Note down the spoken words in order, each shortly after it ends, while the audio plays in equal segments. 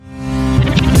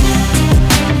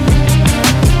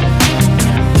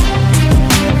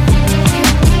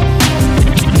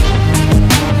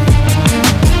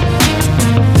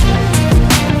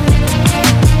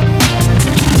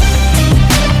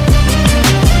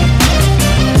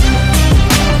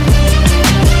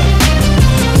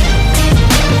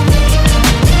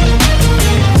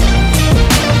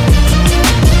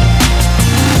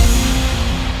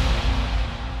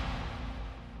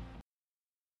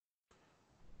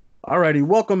Alrighty,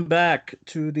 welcome back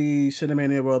to the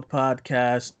Cinemania World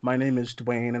podcast. My name is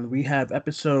Dwayne, and we have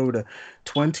episode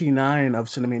 29 of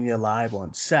Cinemania Live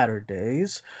on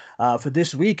Saturdays. For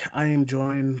this week, I am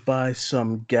joined by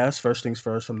some guests. First things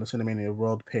first, from the Cinemania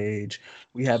World page,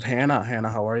 we have Hannah.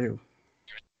 Hannah, how are you?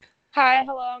 Hi,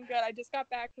 hello, I'm good. I just got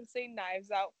back from seeing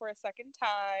Knives Out for a second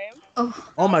time. Oh,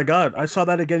 Oh my God, I saw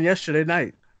that again yesterday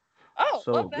night. Oh,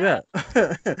 love So yeah,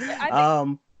 that. I think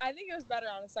um, I think it was better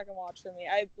on a second watch for me.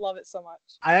 I love it so much.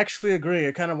 I actually agree.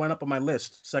 It kind of went up on my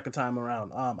list second time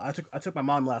around. I took my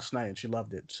mom last night and she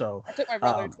loved it. So, I took my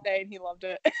brother um, today and he loved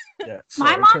it. yeah.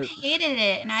 my So mom hated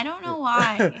it, and I don't know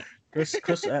why.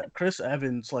 Chris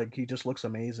Evans, like, he just looks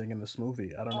amazing in this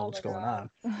movie. I don't know Oh what's my going god.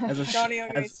 on. As a sh- Don't even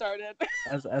get me started.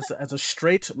 as a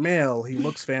straight male, he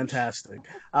looks fantastic.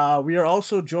 We are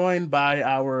also joined by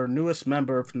our newest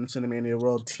member from the Cinemania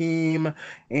World team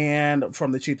and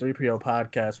from the Cheat 3PO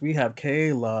podcast. We have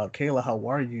Kayla. Kayla, how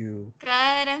are you? Good.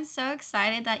 I'm so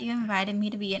excited that you invited me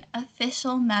to be an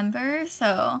official member.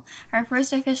 So, our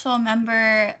first official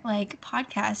member,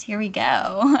 podcast. Here we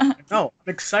go. No,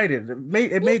 I'm excited.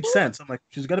 It made sense. I'm like,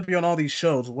 she's gonna be on all these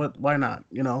shows. What? Why not?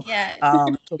 Yes.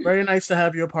 So very nice to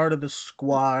have you a part of the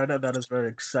squad. That is very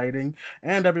exciting.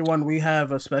 And everyone, we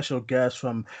have a special guest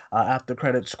from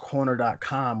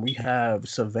AfterCreditsCorner.com. We have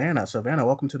Savannah. Savannah,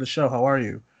 welcome to the show. How are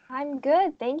you? I'm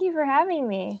good. Thank you for having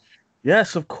me.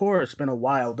 Yes, of course. Been a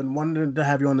while. Been wanting to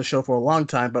have you on the show for a long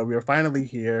time, but we are finally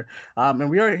here. And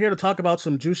we are here to talk about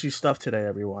some juicy stuff today,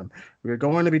 everyone. We're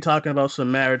going to be talking about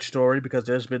some Marriage Story because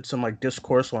there's been some like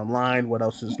discourse online. What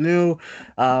else is new?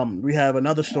 We have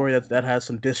another story that has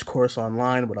some discourse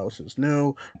online. What else is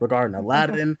new regarding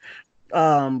Aladdin?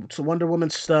 To Wonder Woman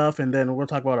stuff, and then we'll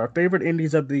talk about our favorite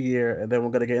indies of the year, and then we're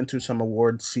gonna get into some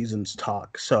award seasons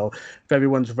talk. So if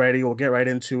everyone's ready, we'll get right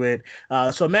into it.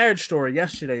 So Marriage Story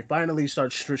yesterday finally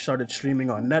started streaming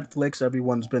on Netflix.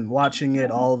 Everyone's been watching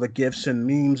it. All the gifs and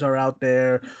memes are out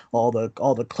there. All the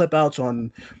clip outs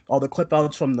from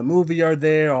the movie are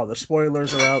there. All the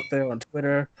spoilers are out there on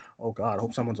Twitter. Oh God, I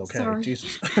hope someone's okay. Sorry.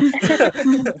 Jesus.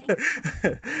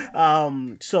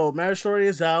 So Marriage Story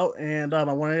is out, and I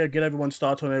wanted to get everyone's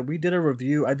thoughts on it. We did a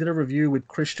review. I did a review with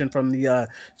Christian from the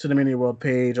Cinemania World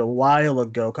page a while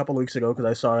ago, a couple of weeks ago, because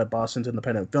I saw it at Boston's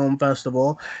Independent Film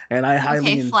Festival, and I Okay,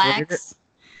 highly enjoyed it. flex.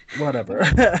 Whatever.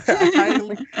 I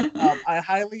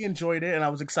highly enjoyed it, and I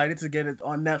was excited to get it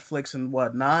on Netflix and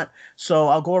whatnot. So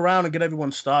I'll go around and get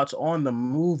everyone's thoughts on the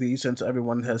movie since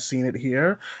everyone has seen it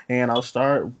here, and I'll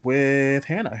start with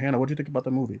Hannah. Hannah, what do you think about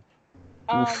the movie?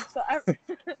 Oof. So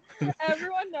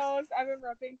everyone knows I've been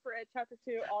repping for It Chapter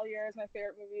 2 all year as my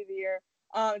favorite movie of the year.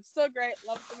 It's so great,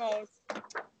 love it the most.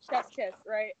 Chef's kiss,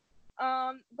 right?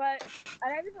 But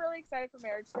I'm just really excited for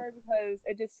Marriage Story because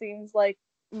it just seems like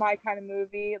my kind of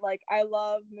movie. Like, I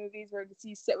love movies where just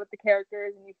you sit with the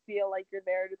characters and you feel like you're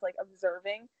there just like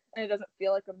observing, and it doesn't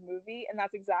feel like a movie, and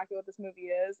that's exactly what this movie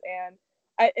is. And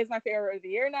it's my favorite of the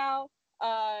year now.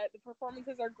 The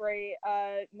performances are great.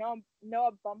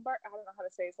 Noah Baumbach. I don't know how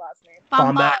to say his last name.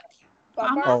 Bombach. Bombach?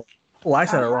 Baumbach. Bombach? Oh, oh, I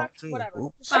said it wrong Baumbach. too. Whatever.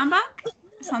 Oops. Bombach? Bomb,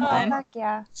 Something. Back,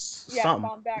 yeah. Yeah, something.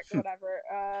 Baumbach. Whatever.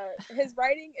 His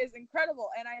writing is incredible,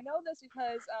 and I know this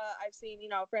because I've seen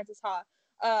Francis Ha,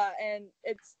 and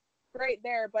it's great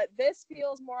there. But this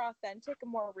feels more authentic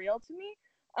and more real to me.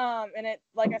 And it,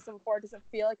 like I said before, it doesn't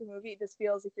feel like a movie. It just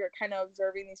feels like you're kind of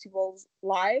observing these people's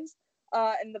lives.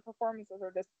 And the performances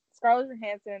are just Scarlett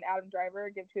Johansson and Adam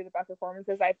Driver give two of the best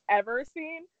performances I've ever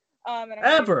seen. And I'm really,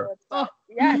 Ever. really upset.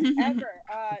 Yes, ever.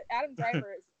 Adam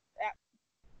Driver is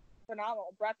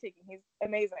phenomenal, breathtaking. He's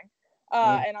amazing.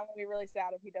 And I'm gonna be really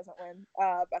sad if he doesn't win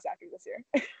Best Actor this year.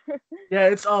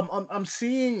 Yeah, I'm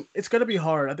seeing it's gonna be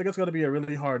hard. I think it's gonna be a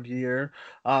really hard year.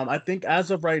 I think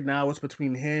as of right now, it's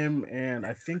between him and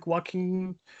I think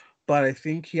Joaquin, but I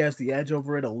think he has the edge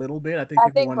over it a little bit. I think I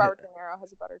people think want. Robert De Niro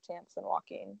has a better chance than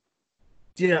Joaquin.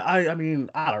 Yeah, I mean,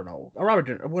 I don't know.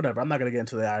 Whatever. I'm not gonna get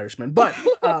into the Irishman, but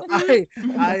I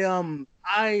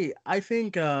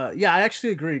think yeah, I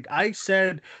actually agree. I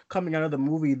said coming out of the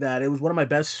movie that it was one of my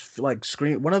best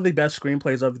one of the best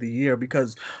screenplays of the year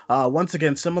because once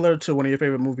again, similar to one of your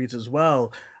favorite movies as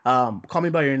well, Call Me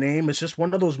by Your Name. It's just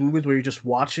one of those movies where you're just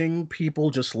watching people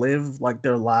just live like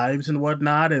their lives and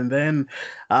whatnot, and then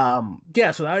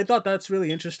yeah, so I thought that's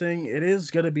really interesting. It is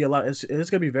going to be a lot. It's going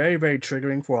to be very, very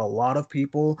triggering for a lot of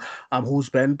people who's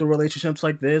been through relationships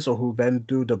like this or who've been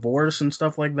through divorce and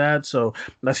stuff like that. So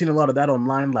I've seen a lot of that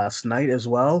online last night as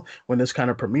well when this kind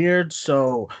of premiered.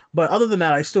 So, but other than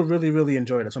that, I still really, really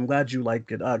enjoyed it. So I'm glad you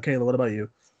liked it. Kayla, what about you?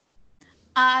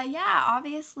 Yeah,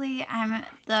 obviously I'm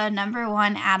the number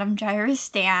one Adam Driver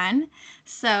stan,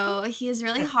 so he is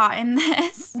really hot in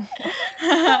this.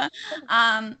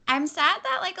 I'm sad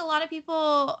that like a lot of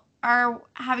people are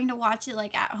having to watch it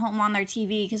like at home on their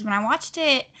TV because when I watched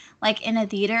it like in a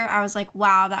theater, I was like,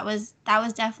 wow, that was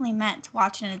definitely meant to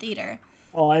watch in a theater.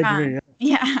 Oh, I agree.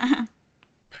 Yeah.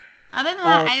 Other than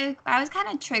that, Uh, I was kind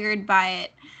of triggered by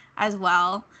it as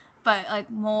well, but like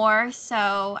more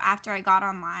so after I got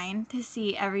online to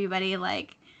see everybody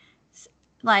like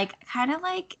kind of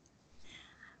like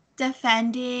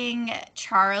defending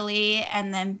Charlie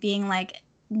and then being like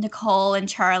Nicole and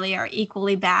Charlie are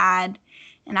equally bad,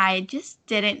 and I just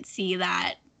didn't see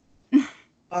that.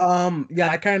 yeah,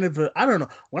 I kind of, I don't know.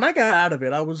 When I got out of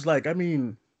it, I was like, I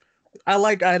mean, I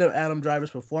like Adam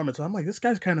Driver's performance. I'm like, this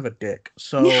guy's kind of a dick.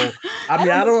 Yeah. So, I I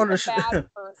mean, don't I think don't he's a bad understand.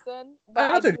 person, but I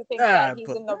I don't think do it's think that bad, he's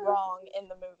but in the wrong in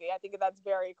the movie. I think that's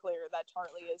very clear that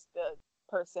Charlie is the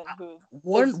person who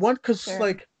is because Sure.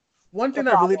 like the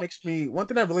problem. one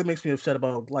thing that really makes me upset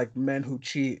about like men who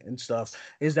cheat and stuff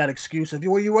is that excuse of,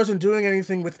 well, you wasn't doing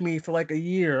anything with me for like a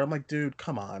year. I'm like, dude,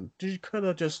 come on. You could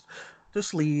have just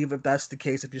leave if that's the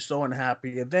case, if you're so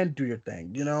unhappy, and then do your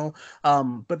thing, you know.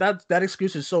 But that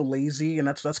excuse is so lazy, and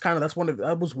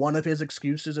that was one of his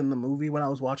excuses in the movie when I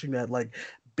was watching that like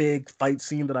big fight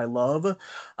scene that I love.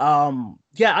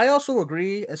 Yeah, I also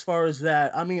agree as far as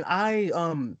that. I mean, I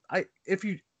if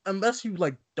you unless you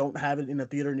like don't have it in a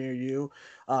theater near you,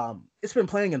 it's been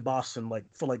playing in Boston like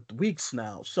for like weeks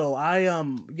now. So I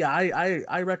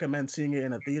recommend seeing it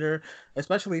in a theater,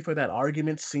 especially for that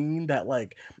argument scene that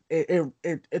like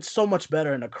it's so much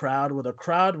better in a crowd. With a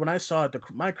crowd, when I saw it,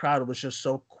 my crowd was just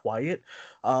so quiet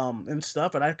and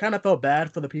stuff, and I kind of felt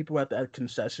bad for the people at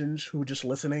concessions who were just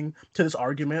listening to this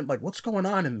argument, like what's going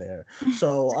on in there.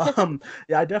 So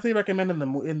yeah, I definitely recommend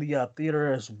in the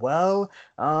theater as well.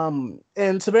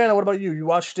 And Savannah, what about you? You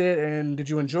watched it, and did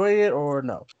you enjoy it or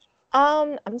no?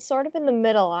 I'm sort of in the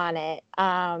middle on it.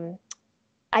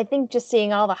 I think just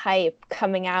seeing all the hype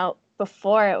coming out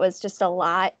before it was just a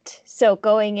lot. So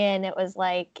going in, it was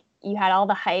like you had all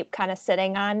the hype kind of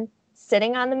sitting on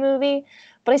the movie,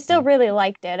 but I still really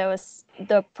liked it. It was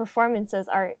the performances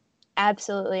are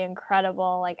absolutely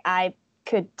incredible. Like I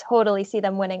could totally see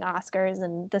them winning Oscars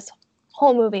and this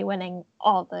whole movie winning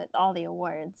all the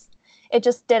awards. It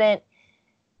just didn't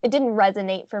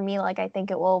resonate for me like I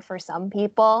think it will for some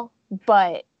people,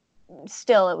 but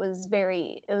still it was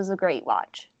a great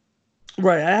watch.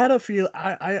 Right, I had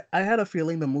a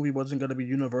feeling the movie wasn't going to be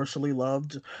universally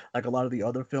loved like a lot of the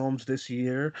other films this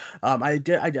year. I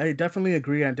definitely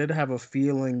agree. I did have a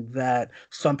feeling that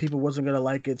some people wasn't going to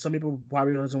like it. Some people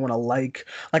probably doesn't want to like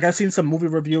I've seen some movie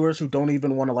reviewers who don't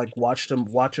even want to like watch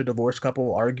a divorced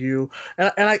couple argue.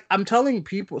 I'm telling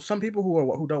people, some people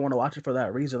who don't want to watch it for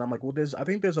that reason. I'm like, well, I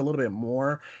think there's a little bit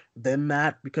more than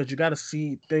that, because you got to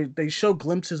see, they show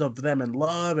glimpses of them in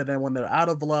love, and then when they're out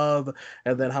of love,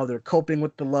 and then how they're coping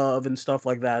with the love and stuff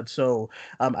like that. So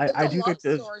It's I a do love think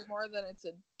there's story more than it's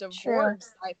a True.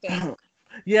 divorce, I think.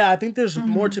 yeah, I think there's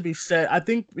more Mhm. to be said. I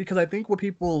think because I think what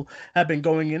people have been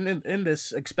going in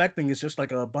this expecting is just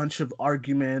like a bunch of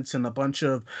arguments and a bunch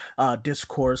of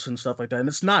discourse and stuff like that. And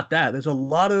it's not that.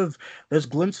 There's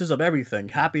glimpses of everything: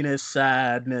 happiness,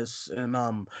 sadness, and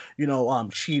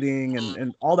cheating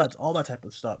and all that type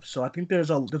of stuff. So I think there's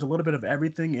a little bit of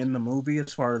everything in the movie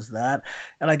as far as that.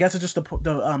 And I guess it just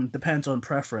depends on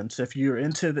preference. If you're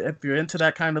into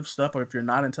that kind of stuff, or if you're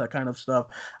not into that kind of stuff.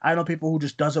 I know people who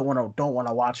just don't want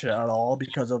to watch it at all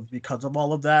because of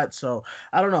all of that. So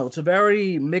I don't know. It's a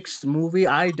very mixed movie.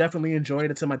 I definitely enjoyed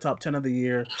it. It's in my top 10 of the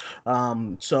year.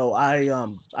 So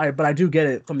but I do get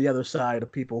it from the other side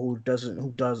of people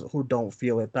who don't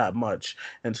feel it that much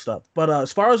and stuff. But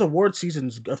as far as award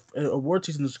seasons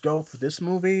go for this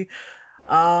movie,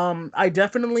 I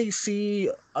definitely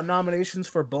see nominations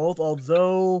for both.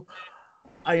 Although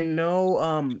I know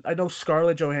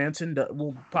Scarlett Johansson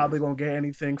will probably won't get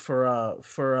anything for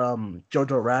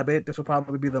Jojo Rabbit. This will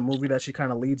probably be the movie that she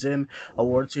kind of leads in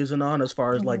award season on as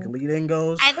far as like Mhm. leading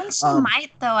goes. I think she Um,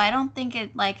 might though. I don't think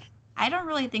it like I don't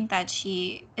really think that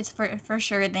it's for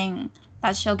sure thing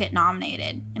that she'll get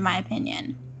nominated in my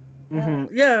opinion.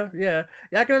 yeah,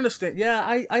 I can understand. Yeah,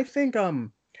 I think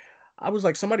I was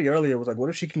like, somebody earlier was like, what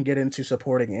if she can get into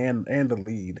supporting and the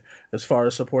lead, as far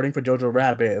as supporting for Jojo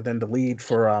Rabbit and then the lead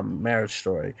for Marriage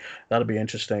Story. That'll be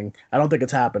interesting. I don't think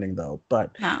it's happening though,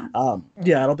 but No.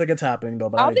 yeah, I don't think it's happening though,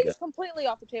 but I don't think it's completely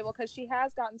off the table because she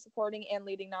has gotten supporting and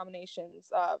leading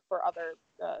nominations for other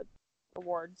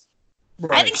awards.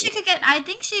 right. I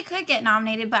think she could get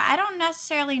nominated, but I don't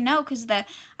necessarily know cuz the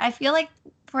I feel like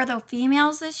for the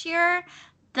females this year,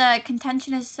 the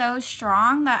contention is so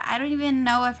strong that I don't even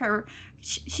know if her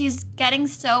she's getting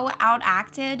so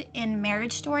outacted in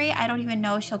Marriage Story. I don't even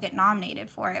know if she'll get nominated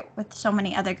for it with so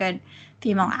many other good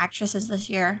female actresses this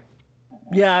year.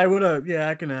 Yeah, I would have. Yeah,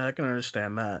 I can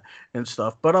understand that and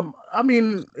stuff. But I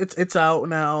mean, it's out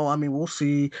now. I mean, we'll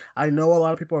see. I know a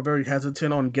lot of people are very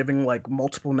hesitant on giving like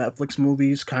multiple Netflix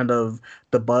movies kind of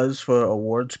the buzz for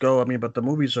awards go. I mean, but the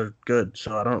movies are good,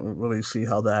 so I don't really see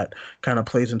how that kind of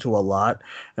plays into a lot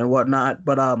and whatnot.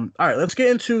 But all right, let's get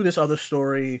into this other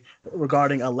story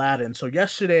regarding Aladdin. So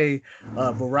yesterday,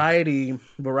 Variety,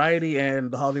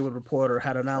 and the Hollywood Reporter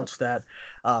had announced that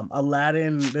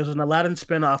Aladdin. There's an Aladdin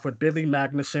spinoff with Billy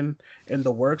Magnuson in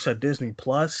the works at Disney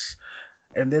Plus,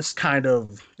 and this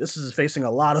is facing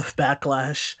a lot of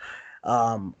backlash.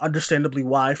 Understandably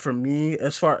why for me,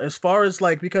 as far as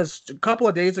like because a couple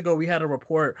of days ago we had a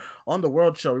report on the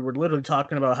World Show. We were literally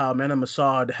talking about how Mena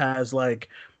Massoud has like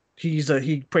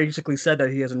he basically said that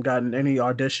he hasn't gotten any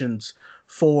auditions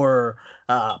for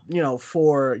after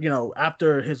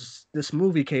his this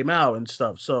movie came out and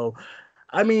stuff. So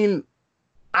I mean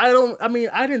I mean,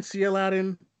 I didn't see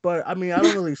Aladdin, but I mean, I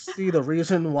don't really see the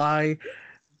reason why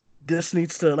this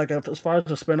needs to like as far as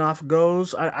the spinoff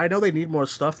goes. I know they need more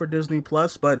stuff for Disney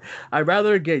Plus, but I'd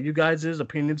rather get you guys'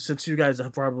 opinions since you guys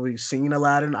have probably seen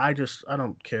Aladdin. I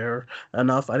don't care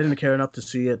enough. I didn't care enough to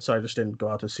see it, so I just didn't go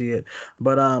out to see it.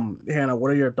 But Hannah,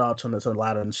 what are your thoughts on this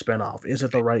Aladdin spinoff? Is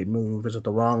it the right move? Is it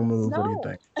the wrong move? What do you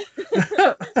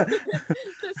No.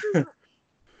 This is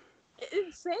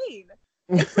insane.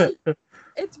 It's like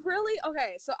it's really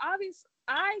okay. So obviously,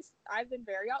 I've been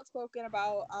very outspoken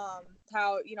about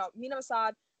how Mina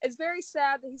Masad. It's very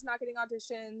sad that he's not getting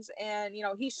auditions, and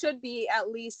he should be at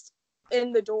least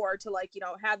in the door to like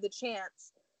have the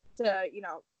chance to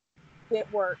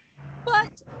get work.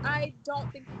 But I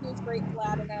don't think he was great in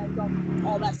Aladdin, and I don't think it's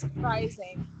all that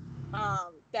surprising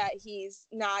that he's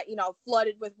not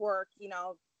flooded with work.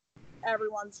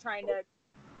 Everyone's trying to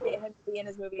get him to be in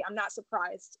his movie. I'm not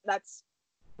surprised. That's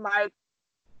my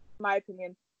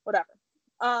opinion. Whatever.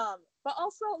 But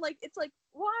also like it's like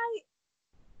why?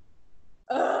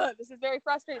 This is very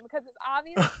frustrating because it's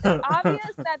obvious. It's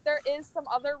obvious that there is some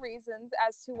other reasons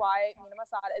as to why Mina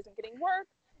Masad isn't getting work,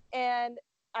 and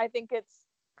I think it's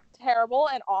terrible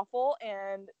and awful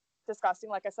and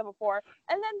disgusting, like I said before.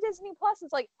 And then Disney Plus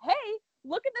is like, hey,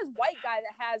 look at this white guy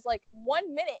that has like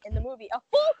 1 minute in the movie, a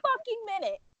full fucking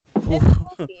minute in the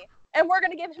movie, and we're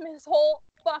gonna give him his whole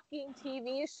fucking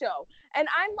TV show. And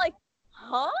I'm like,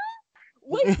 huh?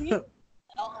 Wait, what?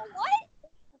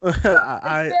 It's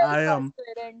very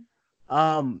frustrating.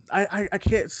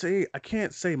 I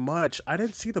can't say much. I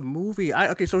didn't see the movie.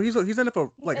 Okay, so he's in it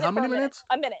for He's like in how it for many a minute. minutes?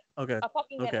 A minute. Okay. A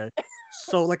fucking minute. Okay.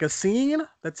 So like a scene?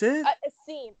 That's it? A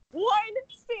scene. One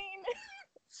scene.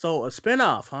 So a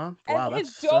spin-off, huh? And Wow,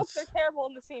 his that's jokes are terrible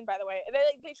in the scene, by the way.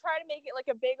 They try to make it like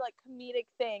a big like comedic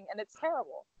thing, and it's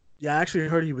terrible. yeah, I actually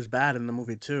heard he was bad in the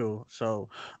movie too. So,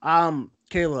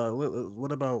 Kayla,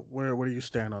 what about where do you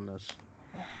stand on this?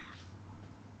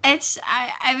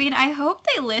 I mean, I hope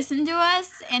they listen to us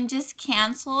and just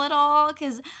cancel it all,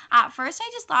 because at first I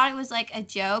just thought it was like a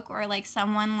joke, or like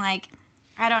someone like,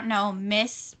 I don't know,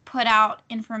 put out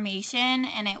information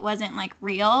and it wasn't like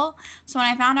real. So when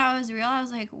I found out it was real, I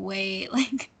was like, wait,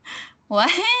 like what?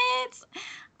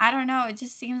 I don't know. It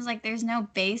just seems like there's no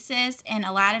basis, and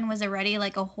Aladdin was already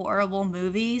like a horrible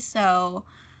movie. So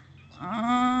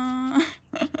uh...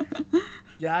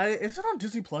 Yeah, is it on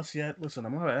Disney Plus yet? Listen,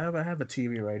 I have a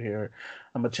TV right here.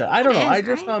 I'm gonna check. I it don't know. is, right? I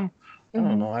don't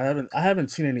Mhm. know. I haven't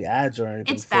seen any ads or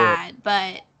anything It's for bad,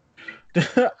 but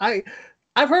it.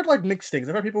 I've heard like mixed things.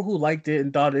 I've heard people who liked it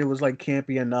and thought it was like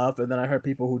campy enough, and then I heard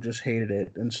people who just hated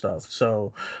it and stuff.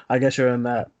 So I guess you're in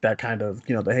that kind of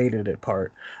the hated it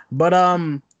part. But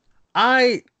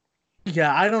I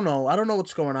yeah, I don't know. I don't know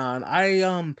what's going on.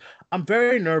 I'm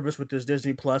very nervous with this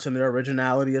Disney Plus and their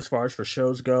originality as far as for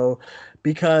shows go,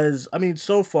 because I mean,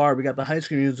 so far we got the High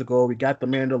School Musical, we got the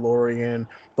Mandalorian,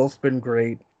 both been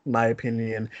great in my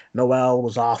opinion. Noel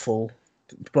was awful,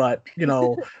 but we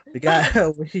got we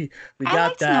I got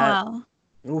liked that. Noel.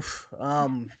 Oof.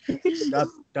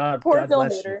 God, Poor God Bill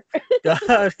bless you. Hader. God,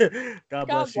 God God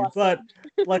bless you. bless But him.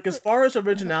 like as far as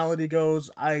originality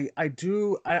goes, I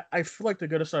feel like they're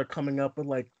gonna start coming up with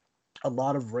like a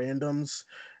lot of randoms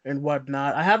and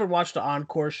whatnot. I haven't watched the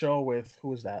Encore show with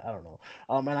who is that? I don't know.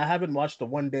 And I haven't watched the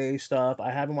One Day stuff. I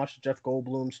haven't watched the Jeff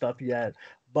Goldblum stuff yet.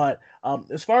 But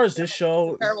as far as this He's a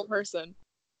show, terrible person.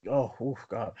 oh, oof,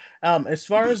 God. As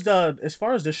far as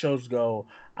the shows go,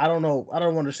 I don't know. I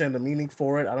don't understand the meaning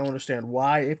for it. I don't understand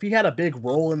why. If he had a big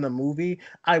role in the movie,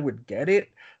 I would get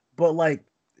it. But like,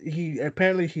 he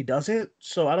apparently he doesn't.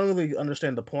 So I don't really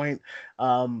understand the point.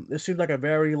 It seems like a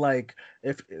very like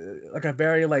if like a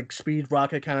very like speed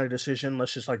rocket kind of decision.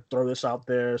 Let's just like throw this out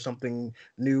there, something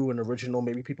new and original.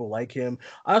 Maybe people like him.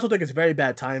 I also think it's very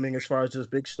bad timing as far as this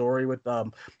big story with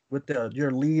the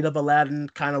your lead of Aladdin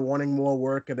kind of wanting more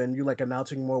work and then you like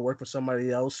announcing more work for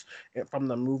somebody else from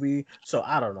the movie. So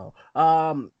I don't know.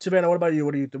 Savannah, what about you?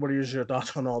 What are your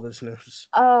thoughts on all this news?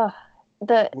 Oh,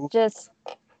 the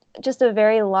just a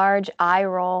very large eye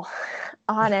roll,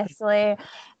 honestly.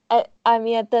 I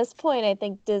mean, at this point, I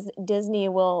think Disney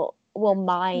will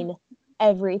mine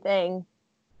everything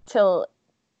till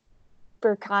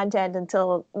for content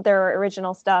until their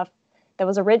original stuff that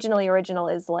was originally original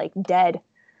is like dead.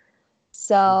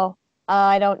 So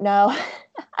I don't know.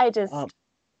 I Um,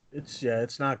 just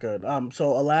it's not good.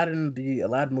 So the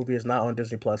Aladdin movie is not on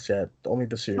Disney Plus yet. Only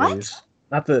the What? series,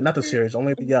 not the series,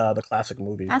 only the classic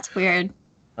movie. That's weird.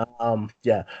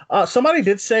 Yeah. Somebody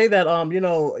did say that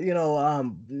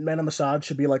Men of Mossad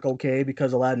should be like okay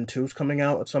because Aladdin 2 is coming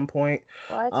out at some point.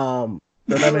 what?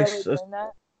 So that They're really makes doing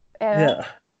that. And yeah.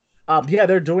 Yeah,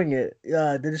 they're doing it.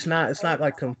 They're just not. It's I not didn't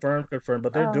like know. confirmed,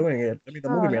 but they're oh, doing it. I mean, the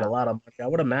movie oh made a no. lot of money. I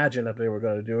would imagine if they were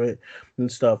going to do it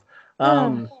and stuff.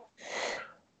 Um,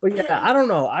 but yeah, I don't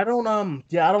know. I don't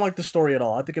like the story at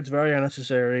all. I think it's very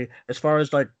unnecessary as far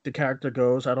as like the character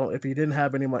goes. I don't if he didn't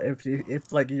have any more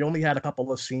if like you only had a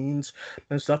couple of scenes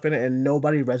and stuff in it and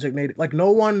nobody resonated like no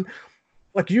one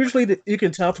like usually you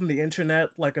can tell from the internet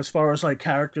like as far as like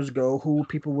characters go who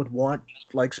people would want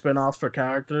like spin-offs for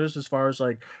characters as far as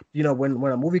like when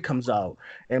a movie comes out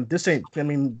and this ain't I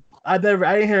mean I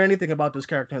didn't hear anything about this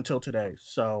character until today.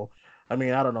 So I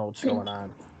mean I don't know what's going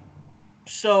on.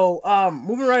 So,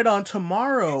 moving right on,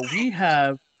 tomorrow we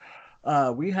have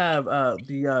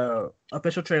the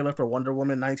official trailer for Wonder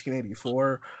Woman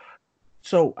 1984.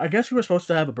 So, I guess we were supposed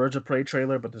to have a Birds of Prey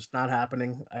trailer, but it's not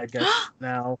happening, I guess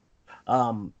now.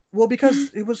 Well, because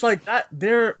it was like that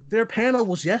their panel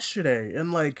was yesterday,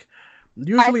 and like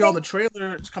I usually all the think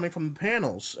trailers coming from the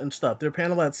panels and stuff. Their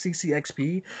panel at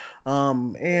CCXP,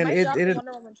 they and might drop the it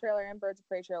Wonder Woman trailer and Birds of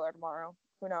Prey trailer tomorrow.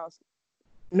 Who knows?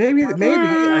 Marvel is like,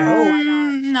 maybe I oh, hope. why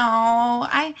not? No,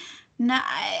 no,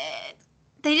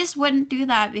 they just wouldn't do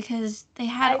that because they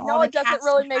had I all know the it doesn't cast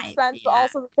really and make hype. sense, but Yeah.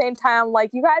 also at the same time, like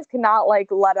you guys cannot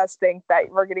like let us think that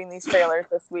we're getting these trailers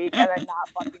this week and then not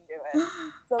fucking do it.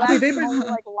 So I mean, that's they've the only been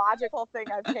like logical thing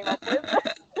I've came up with.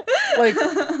 like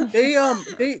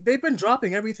they've been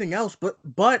dropping everything else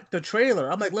but the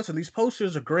trailer. I'm like, listen, these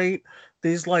posters are great.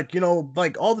 These like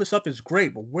like all this stuff is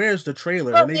great, but where's the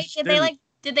trailer? And But wait,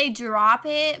 did they drop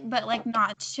it but like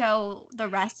not show the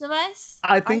rest of us?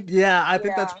 I think that's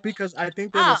Yeah, because I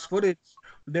think there Oh. was footage.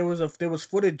 There was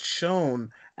footage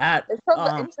shown at they showed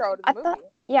the intro to the I thought movie,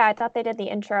 yeah, I thought they did the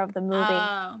intro of the movie.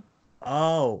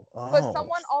 Oh. but oh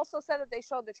someone also said that they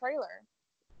showed the trailer.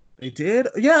 they did.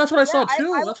 Yeah, that's what I Yeah, saw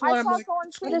too. That's I why I'm saw like, someone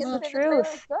what's tweet What is going and the on? say the trailer is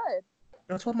truth? good.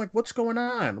 That's what I'm like, what's going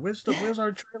on? Where's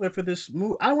our trailer for this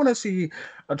movie? I want to see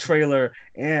a trailer.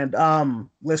 And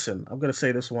listen, I'm gonna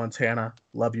say this once, Hannah,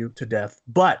 love you to death,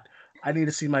 but I need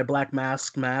to see my Black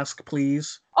mask,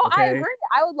 please. Oh, I Okay, agree.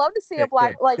 I would love to see a okay,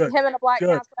 black, good, like good, him in a black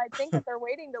good. mask, but I think that they're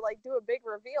waiting to like do a big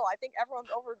reveal. I think everyone's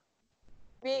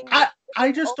being I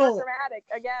I being just over don't. dramatic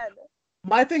again.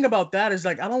 My thing about that is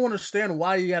like I don't understand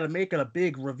why you got to make it a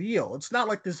big reveal. It's not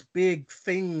like this big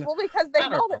thing. Well, because they I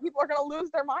don't know know. that people are gonna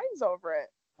lose their minds over it.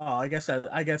 Oh, I guess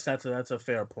that's a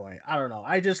fair point. I don't know.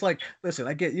 I just like listen.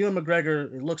 I get Ewan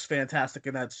McGregor. He looks fantastic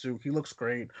in that suit. He looks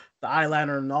great. The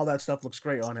eyeliner and all that stuff looks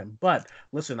great on him. But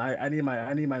listen, I need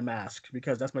my mask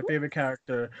because that's my favorite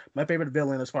character, my favorite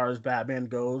villain as far as Batman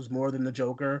goes, more than the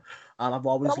Joker. I've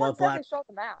always Someone loved said Black. they showed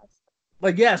the mask.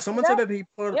 Like yeah, Did you see someone said that? that he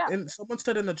put Yeah. in. Someone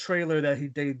said in the trailer that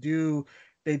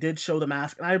they did show the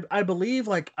mask, and I believe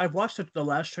like I've watched the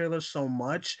last trailer so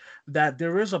much that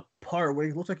there is a part where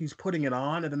he looks like he's putting it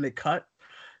on, and then they cut.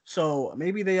 So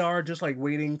maybe they are just like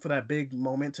waiting for that big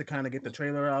moment to kind of get the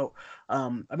trailer out.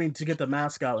 I mean to get the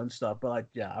mask out and stuff. But like,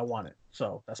 yeah, I want it.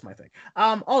 So that's my thing.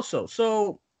 Also,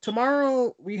 so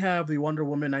tomorrow we have the Wonder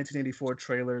Woman 1984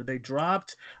 trailer. They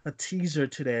dropped a teaser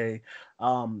today.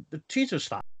 The teaser's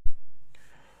fine.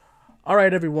 All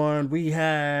right, everyone. We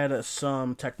had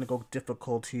some technical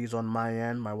difficulties on my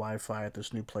end. My Wi-Fi at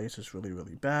this new place is really,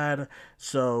 really bad.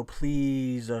 So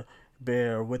please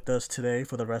bear with us today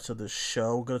for the rest of the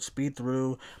show. We're gonna speed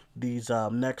through these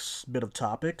next bit of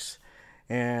topics,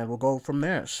 and we'll go from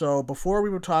there. So before we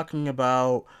were talking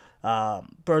about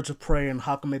Birds of Prey and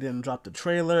how come they didn't drop the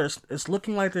trailer. It's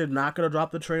looking like they're not gonna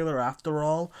drop the trailer after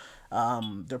all.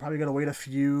 They're probably gonna wait a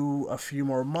few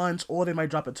more months, or they might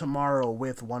drop it tomorrow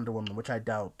with Wonder Woman, which I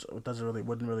doubt. It doesn't really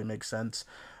wouldn't really make sense.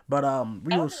 But we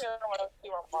I will. don't think they're gonna wait a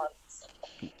few more months.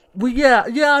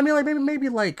 Yeah. I mean, like maybe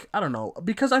like I don't know,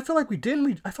 because I feel like we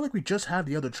didn't. I feel like we just had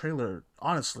the other trailer.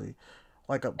 Honestly,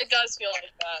 like a It does feel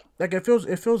like that. like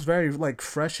it feels very like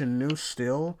fresh and new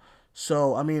still.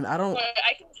 So I mean, I don't. But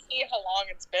I can see how long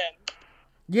it's been.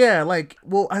 Yeah, like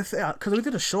well, I because we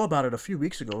did a show about it a few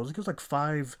weeks ago. It was like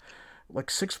 5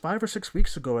 or 6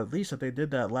 weeks ago at least that they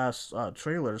did that last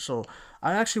trailer. So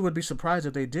I actually would be surprised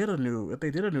if they did a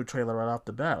new trailer right off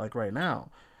the bat, like right now.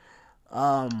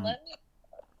 Um, Let me.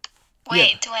 yeah.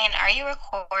 Wait, Dwayne, are you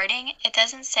recording? It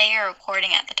doesn't say you're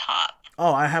recording at the top.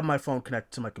 Oh, I have my phone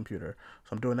connected to my computer, so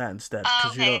I'm doing that instead. Oh,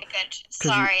 Cause you okay, don't, good. cause you,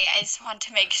 Sorry, I just want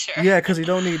to make sure. yeah, cause I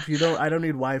don't need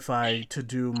Wi-Fi to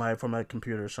do my from my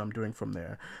computer, so I'm doing from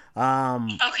there. Um,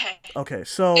 Okay. okay, It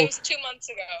so was 2 months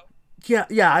ago.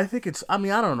 yeah, I think it's. I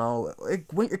mean, I don't know.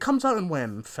 It comes out in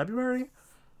when February.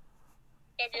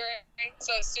 February,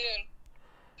 so soon.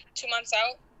 2 months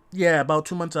out. Yeah, about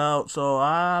 2 months out. So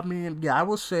I mean, yeah, I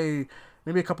will say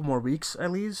maybe a couple more weeks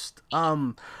at least.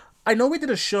 I know we did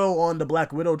a show on the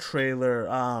Black Widow trailer.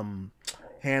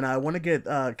 Hannah, I want to get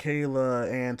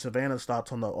Kayla and Savannah's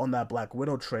thoughts on that Black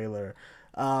Widow trailer.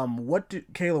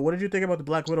 Kayla? What did you think about the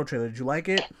Black Widow trailer? Did you like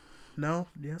it? No.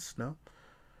 Yes. No.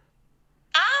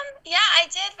 Yeah, I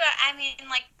did, but I mean,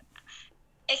 like,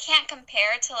 it can't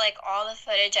compare to like all the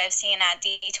footage I've seen at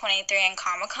D23 and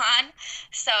Comic Con.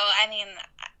 So I mean,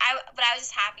 but I was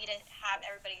just happy to have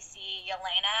everybody see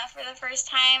Yelena for the first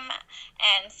time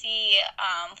and see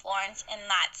Florence in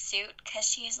that suit because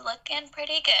she's looking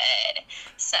pretty good.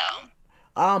 So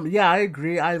Yeah, I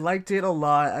agree. I liked it a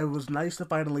lot. It was nice to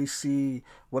finally see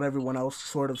what everyone else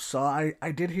sort of saw.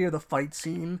 I did hear the fight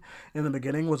scene in the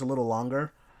beginning was a little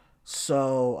longer.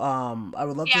 So, I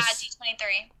would love to yeah,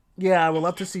 D23. yeah, I would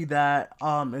love to Mm-hmm. see that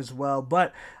as well.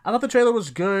 But I thought the trailer was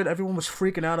good. Everyone was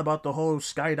freaking out about the whole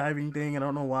skydiving thing. I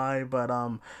don't know why, but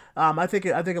I think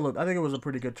it was a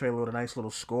pretty good trailer with a nice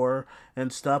little score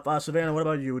and stuff. Savannah, what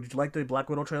about you? Did you like the Black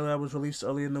Widow trailer that was released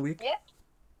early in the week? Yeah,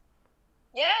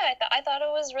 yeah, I thought it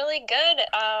was really good.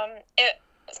 It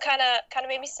was kind of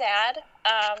made me sad.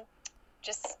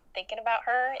 Just thinking about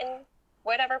her in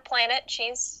whatever planet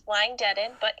she's lying dead in.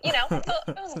 But it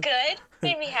was good.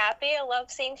 Made me happy. I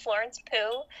love seeing Florence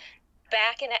Pugh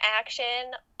back into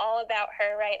action. All about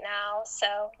her right now.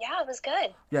 So yeah, it was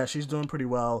good. Yeah, she's doing pretty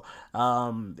well.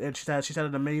 And she's had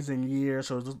an amazing year.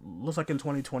 So it looks like in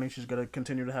 2020 she's gonna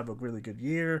continue to have a really good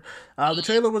year. The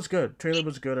trailer was good. Trailer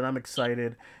was good, and I'm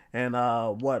excited and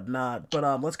whatnot.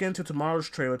 But let's get into tomorrow's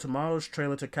trailer. Tomorrow's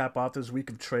trailer to cap off this week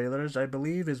of trailers, I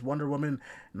believe, is Wonder Woman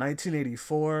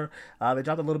 1984. They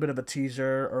dropped a little bit of a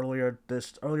teaser earlier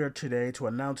today to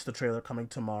announce the trailer coming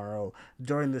tomorrow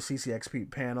during the CCXP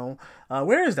panel.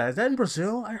 Where is that? Is that in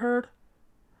Brazil? I heard.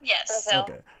 Yes.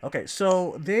 Brazil. Okay,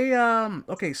 so they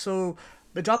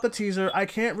dropped the teaser. I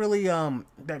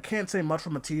can't say much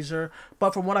from a teaser,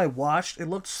 but from what I watched, it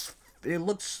looks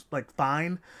like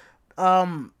fine.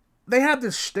 Um, they had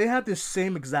this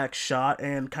same exact shot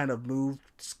and kind of move,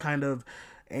 kind of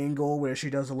angle where she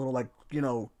does a little like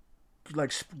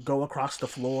like go across the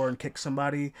floor and kick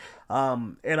somebody.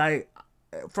 And I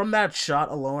from that shot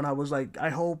alone, I was like, I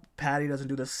hope Patty doesn't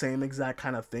do the same exact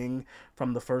kind of thing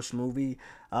from the first movie.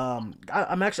 I'm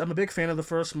a big fan of the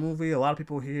first movie. A lot of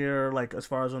people here, like as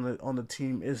far as on the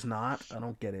team, is not. I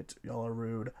don't get it. Y'all are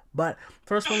rude. But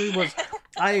first movie was,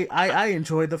 I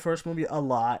enjoyed the first movie a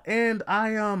lot, and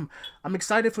I'm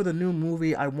excited for the new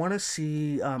movie. I want to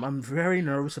see. I'm very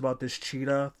nervous about this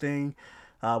cheetah thing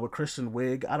with Kristen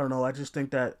Wiig. I don't know. I just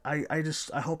think that I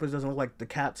hope it doesn't look like the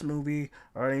Cats movie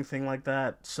or anything like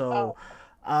that. So,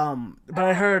 Oh, but I I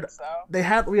don't heard think so. they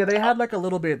had like a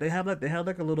little bit. They had like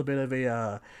a little bit of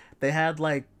a. They had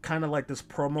like kind of like this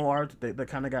promo art that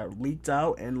kind of got leaked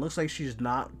out, and looks like she's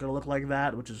not gonna look like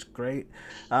that, which is great.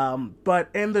 But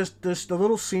and there's the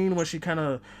little scene where she kind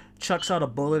of chucks out a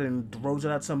bullet and throws it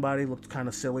at somebody looked kind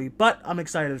of silly, but I'm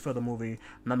excited for the movie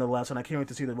nonetheless, and I can't wait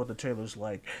to see what the trailer's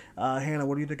like. Hannah,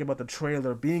 what do you think about the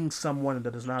trailer? Being someone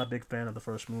that is not a big fan of the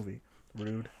first movie,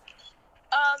 rude.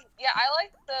 Yeah, I like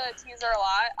the teaser a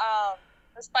lot.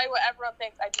 Despite what everyone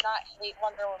thinks, I do not hate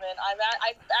Wonder Woman. I've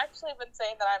actually been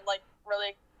saying that I'm like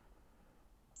really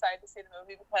excited to see the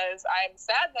movie because I'm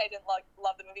sad that I didn't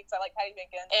love the movie because I like Patty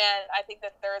Jenkins, and I think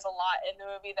that there is a lot in the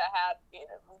movie that had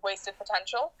wasted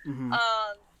potential. Mm-hmm.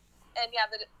 And yeah,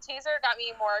 the teaser got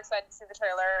me more excited to see the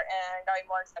trailer and got me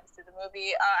more excited to see the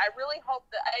movie. I really hope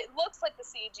that it looks like the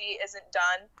CG isn't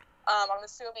done I'm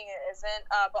assuming it isn't,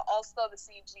 but also the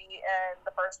CG in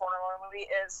the first Wonder Woman movie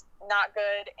is not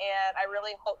good, and I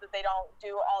really hope that they don't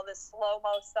do all this slow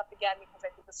mo stuff again because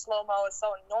I think the slow mo is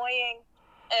so annoying.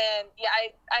 And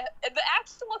yeah, the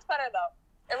action looks better though.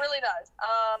 It really does.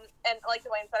 And like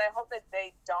Dwayne said, I hope that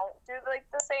they don't do like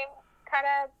the same kind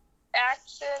of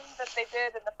action that they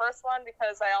did in the first one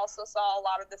because I also saw a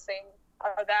lot of the same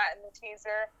of that in the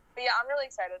teaser. But yeah, I'm really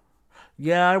excited.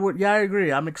 Yeah, I would. Yeah, I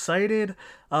agree. I'm excited.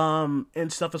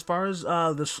 And stuff as far as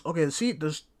this. Okay,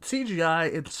 the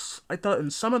CGI. I thought in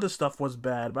some of the stuff was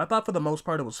bad, but I thought for the most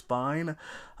part it was fine.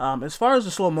 As far as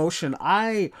the slow motion,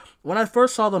 when I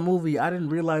first saw the movie, I didn't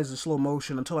realize the slow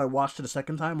motion until I watched it a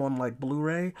second time on like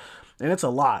Blu-ray, and it's a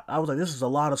lot. I was like, this is a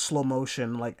lot of slow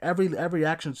motion. Like every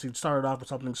action scene started off with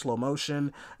something slow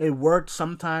motion. It worked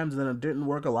sometimes, and then it didn't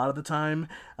work a lot of the time.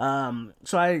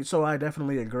 So I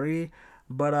definitely agree.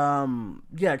 But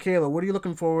yeah, Kayla, what are you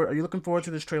looking forward? Are you looking forward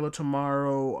to this trailer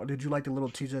tomorrow? Or did you like the little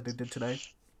teaser that they did today?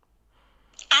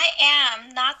 I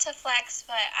am, not to flex,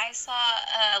 but I saw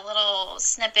a little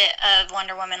snippet of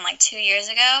Wonder Woman like 2 years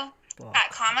ago Oh,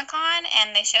 at Comic Con,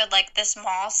 and they showed like this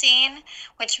mall scene,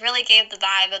 which really gave the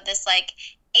vibe of this like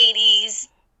 80s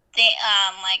thing,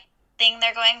 like thing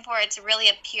they're going for. It's really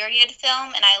a period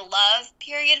film, and I love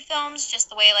period films, just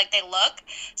the way like they look.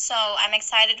 So I'm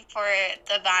excited for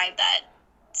the vibe that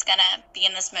it's gonna be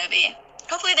in this movie.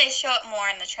 Hopefully, they show it more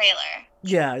in the trailer.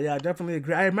 yeah, I definitely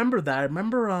agree. I remember that. I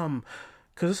remember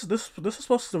because this is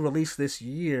supposed to release this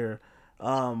year.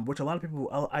 Which a lot of people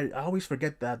I always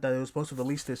forget that it was supposed to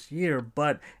release this year,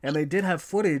 but and they did have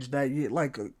footage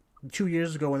like 2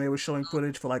 years ago when they were showing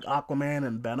footage for like Aquaman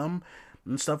and Venom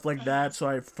and stuff like that. So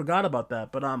I forgot about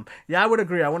that. But yeah, I would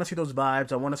agree. I want to see those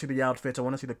vibes. I want to see the outfits. I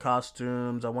want to see the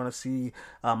costumes. I want to see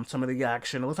some of the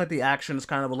action. It looks like the action is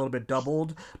kind of a little bit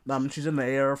doubled. She's in the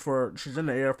air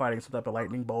fighting some type of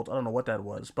lightning bolt. I don't know what that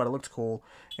was, but it looks cool,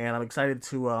 and I'm excited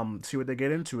to see what they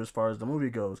get into as far as the movie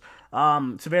goes.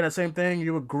 Savannah, same thing.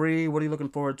 You agree? What are you looking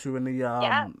forward to in the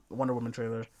Yeah, Wonder Woman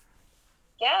trailer?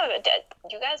 yeah,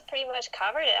 you guys pretty much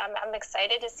covered it. I'm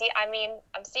excited to see. I mean,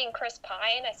 I'm seeing Chris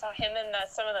Pine. I saw him in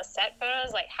some of the set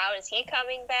photos. Like, how is he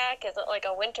coming back? Is it like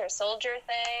a Winter Soldier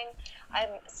thing? I'm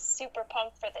super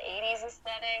pumped for the '80s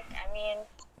aesthetic. I mean,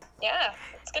 yeah,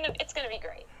 it's gonna be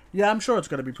great. Yeah, I'm sure it's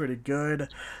gonna be pretty good.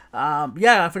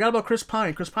 Yeah, I forgot about Chris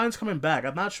Pine. Chris Pine's coming back.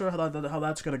 I'm not sure how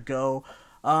that's gonna go.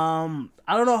 I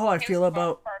don't know how I He was feel the best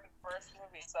about. part of the first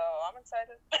movie, so I'm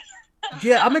excited.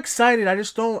 Yeah, I'm excited. I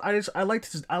just don't. I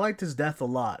liked his death a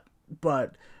lot,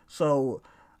 but so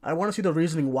I want to see the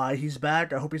reasoning why he's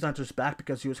back. I hope he's not just back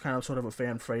because he was kind of sort of a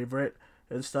fan favorite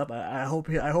and stuff. I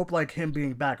hope like him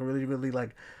being back really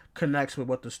like connects with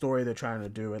what the story they're trying to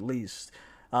do at least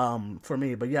for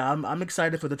me. But yeah, I'm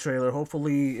excited for the trailer.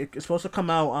 Hopefully it's supposed to come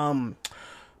out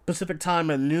Pacific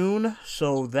time at noon,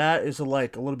 so that is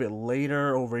like a little bit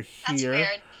later over That's here.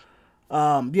 weird.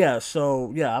 Yeah,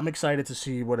 so yeah, I'm excited to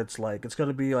see what it's like. It's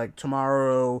gonna be like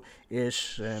tomorrow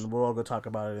ish, and we're all gonna talk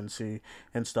about it and see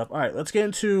and stuff. All right, let's get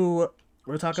into.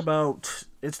 We're gonna talk about.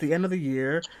 It's the end of the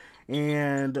year,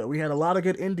 and we had a lot of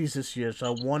good indies this year.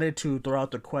 So I wanted to throw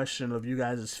out the question of you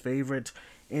guys' favorite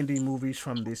indie movies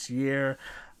from this year.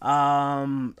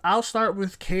 I'll start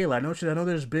with Kayla. I know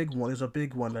there's a big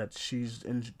one that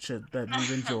that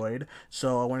you've enjoyed.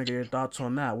 So I want to get your thoughts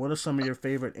on that. What are some of your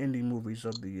favorite indie movies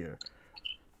of the year?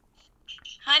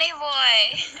 Honey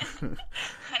Boy.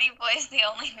 Honey Boy is the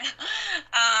only.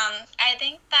 I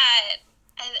think that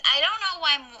I don't know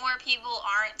why more people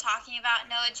aren't talking about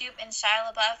Noah Jupe and Shia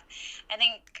LaBeouf. I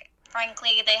think,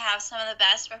 frankly, they have some of the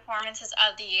best performances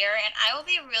of the year, and I will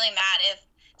be really mad if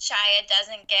Shia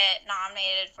doesn't get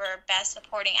nominated for Best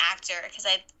Supporting Actor because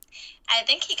I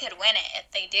think he could win it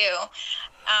if they do.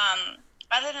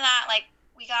 Other than that, like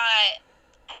we got,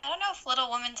 I don't know if Little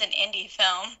Woman's an indie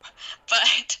film,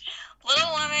 but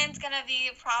Little Woman's gonna be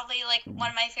probably like one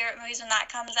of my favorite movies when that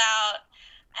comes out.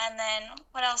 And then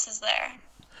what else is there?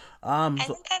 Um, I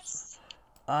so, think that's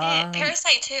it. um,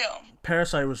 Parasite too.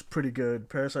 Parasite was pretty good.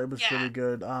 Parasite was Yeah. really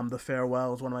good. The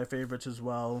Farewell is one of my favorites as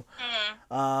well.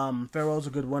 Mm. Farewell's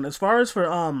a good one. As far as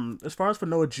for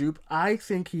Noah Jupe, I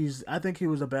think he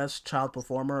was the best child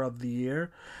performer of the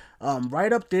year.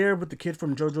 Right up there with the kid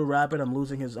from Jojo Rabbit. I'm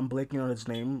blanking on his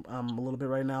name a little bit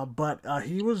right now, but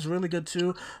he was really good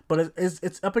too. But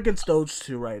it's up against those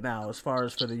two right now as far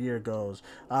as for the year goes.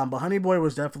 But Honey Boy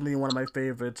was definitely one of my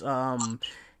favorites.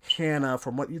 Hannah,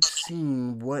 from what you've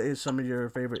seen, what is some of your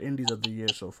favorite indies of the year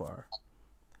so far?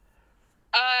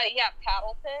 Yeah,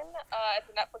 Paddleton. It's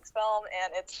a Netflix film,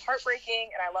 and it's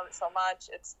heartbreaking, and I love it so much.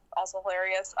 It's also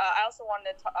hilarious. I also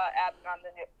wanted to add on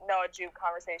the Noah Jupe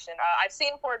conversation. I've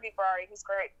seen Ford v Ferrari. He's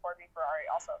great. Ford v Ferrari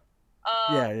also.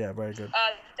 Yeah, very good.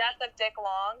 Death of Dick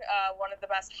Long, one of the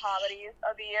best comedies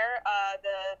of the year.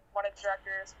 One of the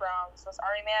directors from Swiss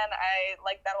Army Man. I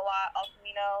like that a lot. El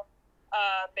Camino.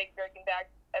 Big Breaking Bad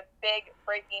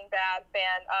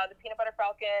fan. The Peanut Butter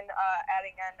Falcon,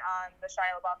 adding in on the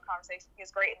Shia LaBeouf conversation. He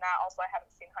was great in that. Also, I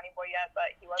haven't seen Honey Boy yet,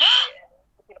 but he was great in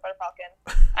the Peanut Butter Falcon.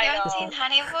 You haven't seen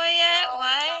Honey Boy yet? No,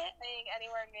 What? it's not playing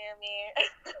anywhere near me.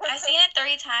 I've seen it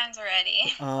 3 times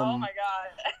already. Oh my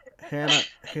god.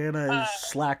 Hannah is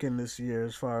slacking this year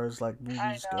as far as like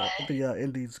movies go. The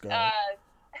indies go.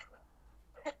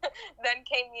 Then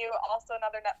came you also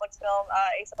another Netflix film,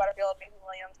 Asa Butterfield, Nathan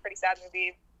Williams, pretty sad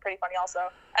movie, pretty funny also.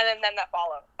 And then That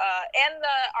Follow, and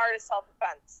The Art of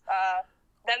Self-Defense.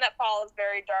 Then That Follow is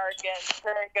very dark and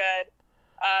very good.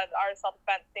 The Art of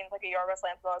Self-Defense seems like a Yorgos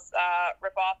Lanthimos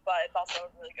ripoff, but it's also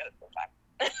really good at the same time.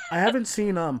 I haven't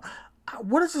seen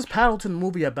what is this Paddleton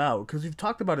movie about? Because you've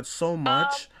talked about it so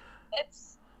much.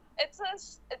 It's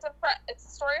a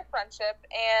story of friendship,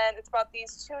 and it's about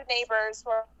these two neighbors who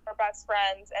are best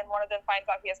friends, and one of them finds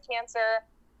out he has cancer,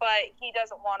 but he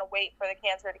doesn't want to wait for the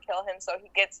cancer to kill him, so he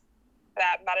gets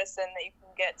that medicine that you can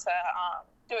get to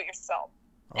do it yourself.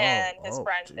 And his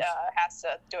friend has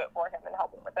to do it for him and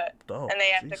help him with it. And they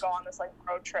have to go on this like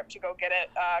road trip to go get it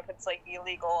because it's like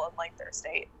illegal in like their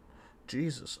state.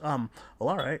 Jesus. Well,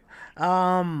 all right.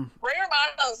 Ray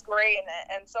Romano's great in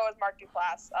it, and so is Mark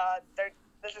Duplass.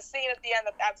 There's a scene at the end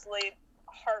that's absolutely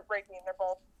heartbreaking. They're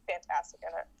both fantastic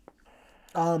in it.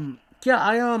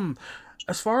 Yeah,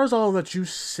 as far as all that you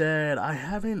said, I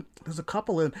haven't. There's a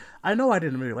couple in. I know I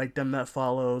didn't really like them. That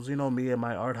Follows. You know me and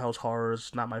my art house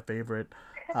horrors. Not my favorite.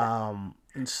 And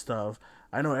stuff.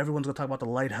 I know everyone's gonna talk about The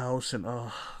Lighthouse and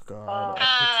oh god.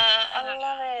 I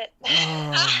love it.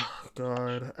 Oh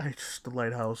god, The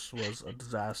Lighthouse was a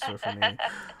disaster for me.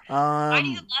 Why do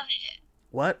you love it?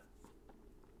 What?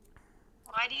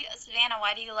 Savannah,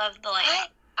 why do you love The Lighthouse?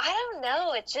 I don't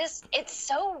know. It's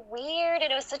so weird,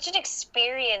 and it was such an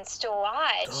experience to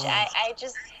watch. I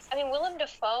mean, Willem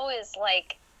Dafoe is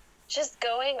like just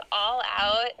going all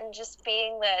out and just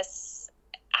being this.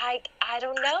 I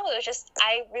don't know. It was just,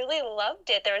 I really loved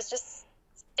it. It's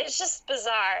just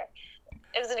bizarre.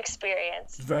 It was an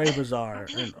experience. Very bizarre,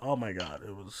 and oh my god,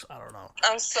 it was. I don't know.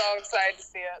 I'm so excited to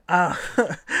see it.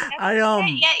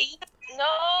 No,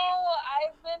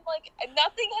 I've been like,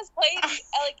 nothing has played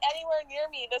like anywhere near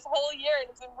me this whole year, and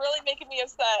it's been really making me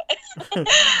upset.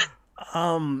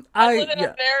 I live in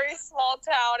a very small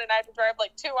town, and I have to drive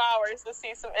like 2 hours to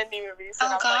see some indie movies.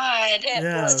 Oh god,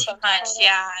 it's too much.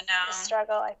 Yeah, I know. The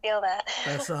struggle, I feel that.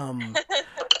 That's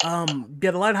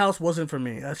yeah, The Lighthouse wasn't for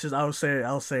me. That's just I'll say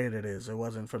it is. It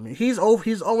wasn't for me. He's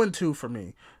 0-2 for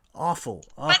me. Awful.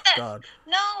 Oh god.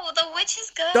 No, The Witch is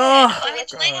good. The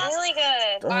Witch is really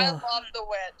good. I love The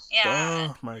Witch. Yeah.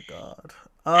 Oh my god.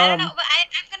 I don't know, but I'm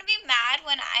gonna be mad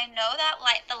when I know that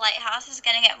The Lighthouse is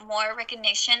gonna get more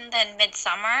recognition than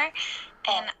Midsummer,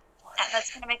 and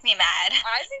that's gonna make me mad.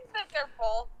 I think that they're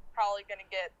both probably gonna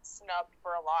get snubbed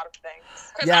for a lot of things.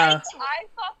 Yeah. I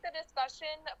thought the discussion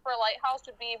for Lighthouse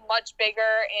would be much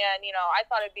bigger, and I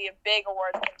thought it'd be a big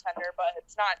awards contender, but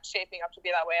it's not shaping up to be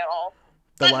that way at all.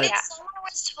 But Midsummer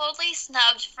was totally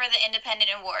snubbed for the Independent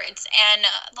Awards, and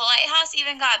The Lighthouse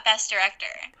even got Best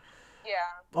Director. Yeah.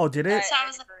 Oh, did it? So I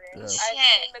was like, I've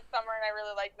seen Midsummer, and I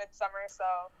really like Midsummer, so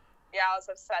yeah, I was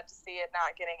upset to see it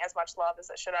not getting as much love as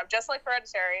it should have, just like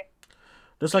Hereditary.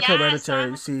 Just like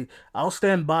Hereditary. See, I'll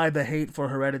stand by the hate for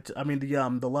Hereditary. I mean,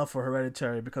 the love for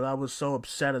Hereditary, because I was so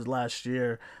upset as last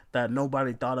year that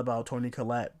nobody thought about Toni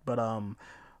Collette. But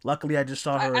luckily I just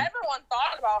saw her. Everyone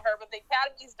thought about her, but the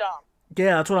Academy's dumb.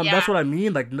 Yeah, that's what I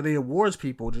mean. Like the awards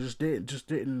people just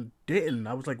didn't.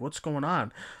 I was like, what's going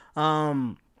on?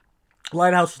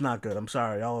 Lighthouse was not good. I'm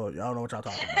sorry, y'all know what y'all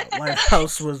talking about.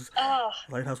 Lighthouse was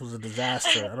a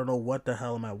disaster. I don't know what the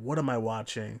hell what am I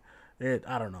watching?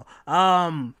 I don't know.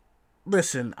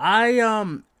 Listen, I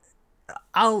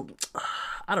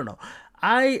don't know.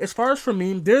 As far as for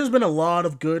me, there's been a lot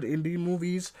of good indie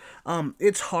movies.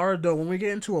 It's hard though when we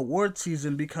get into award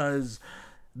season because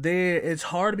it's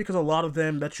hard because a lot of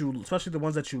them especially the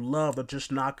ones that you love, are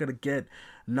just not gonna get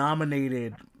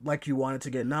nominated like you wanted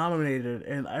to get nominated,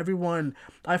 and everyone,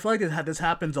 I feel like this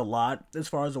happens a lot as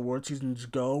far as award seasons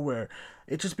go, where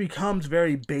it just becomes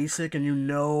very basic, and you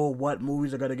know what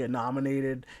movies are gonna get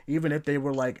nominated, even if they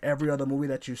were like every other movie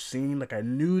that you've seen. Like I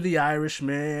knew The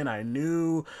Irishman, I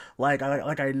knew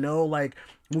I know like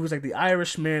movies like The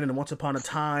Irishman and Once Upon a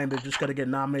Time, they're just gonna get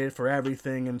nominated for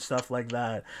everything and stuff like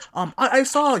that. I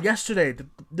saw yesterday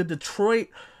the Detroit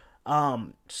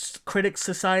Critics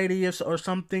Society or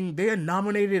something. They had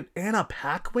nominated Anna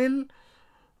Paquin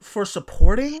for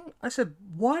supporting. I said,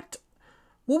 what?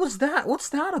 What was that? What's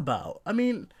that about? I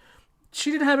mean,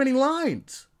 she didn't have any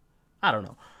lines. I don't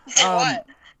know. For what?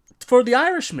 For The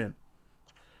Irishman.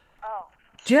 Oh,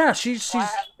 Yeah, well, I haven't seen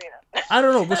it. I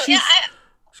don't know, but Yeah,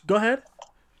 she's. Go ahead.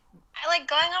 I like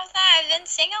going off that. I've been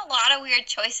seeing a lot of weird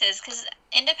choices because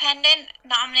Independent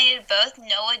nominated both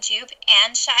Noah Jupe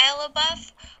and Shia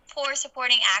LaBeouf for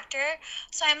supporting actor.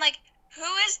 So I'm like, who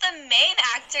is the main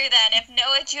actor then if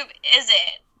Noah Jupe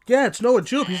isn't? Yeah, it's Noah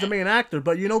Jupe. He's the main actor,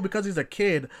 but because he's a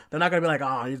kid, they're not gonna be like,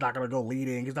 oh, he's not gonna go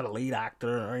leading. He's not a lead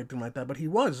actor or anything like that. But he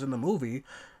was in the movie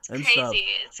and stuff.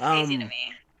 It's crazy to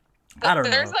me. I don't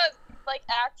know. There's a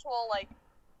actual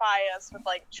bias with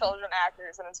children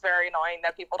actors, and it's very annoying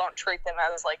that people don't treat them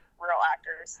as real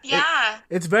actors. Yeah.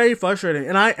 It's very frustrating,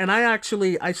 and I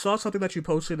actually I saw something that you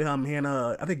posted,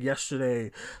 Hannah, I think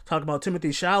yesterday, talking about Timothy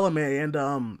Chalamet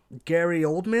and Gary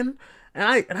Oldman, and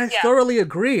I thoroughly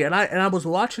agree, and I was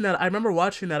watching that. I remember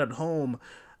watching that at home.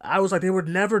 I was like, they would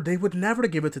never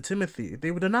give it to Timothy.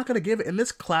 They're not gonna give it in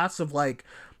this class of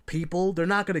people. They're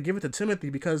not gonna give it to Timothy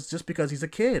because he's a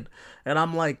kid, and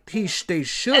I'm like, they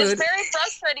should. And it's very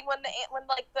frustrating when the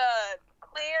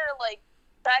clear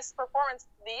best performance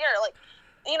of the year,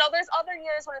 there's other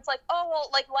years when it's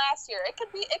last year it could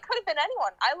have been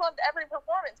anyone. I loved every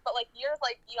performance, but years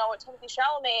with Timothy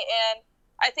Chalamet, and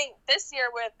I think this year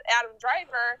with Adam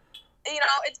Driver,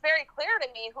 it's very clear to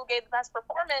me who gave the best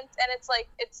performance, and it's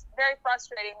very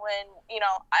frustrating when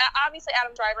obviously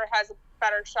Adam Driver has a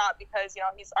better shot because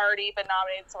he's already been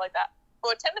nominated and stuff like that.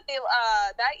 But with Timothy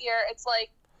that year, it's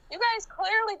you guys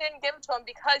clearly didn't give it to him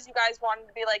because you guys wanted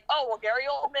to be oh well, Gary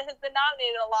Oldman has been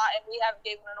nominated a lot and we haven't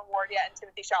given an award yet, and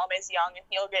Timothy Chalamet's young and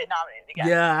he'll get nominated again.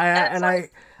 Yeah,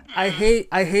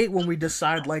 I hate when we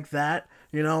decide like that.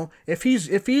 If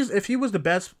he was the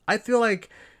best, I feel like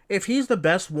if he's the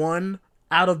best one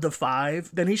out of the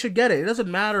 5, then he should get it. It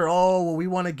doesn't matter, oh, well, we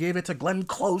want to give it to Glenn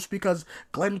Close because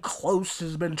Glenn Close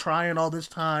has been trying all this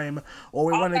time. Or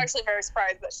we want to... I'm actually very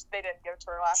surprised that they didn't give it to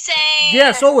her last time.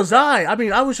 Yeah, so was I. I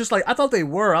mean, I was just I thought they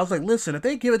were. I was like, listen, if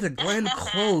they give it to Glenn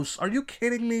Close, are you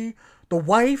kidding me? The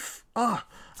wife?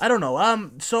 I don't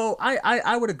know. So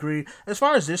I would agree. As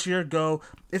far as this year go,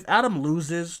 if Adam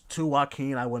loses to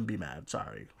Joaquin, I wouldn't be mad.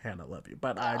 Sorry, Hannah, love you,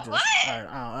 but I wouldn't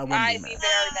I'd be be mad.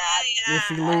 very mad If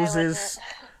he loses.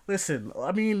 Listen,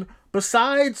 I mean,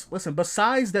 besides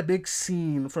that big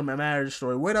scene from A Marriage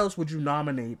Story, what else would you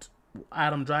nominate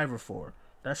Adam Driver for?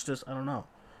 That's just, I don't know.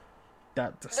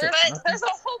 There's a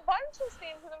whole bunch of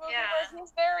scenes in the movie where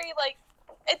he's very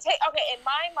okay, in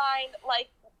my mind,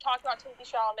 talking about Timothy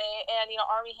Chalamet and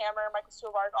Armie Hammer, Michael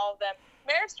Stuhlbarg, all of them,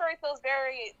 Marriage Story feels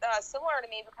very similar to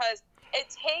me because it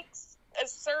takes a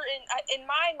certain, in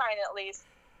my mind at least,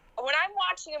 when I'm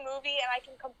watching a movie and I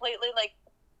can completely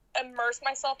immerse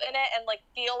myself in it and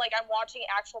feel like I'm watching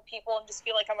actual people and just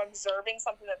feel like I'm observing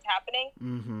something that's happening.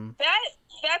 Mm-hmm.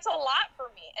 That's a lot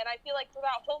for me, and I feel like through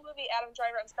that whole movie, Adam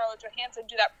Driver and Scarlett Johansson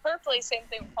do that perfectly. Same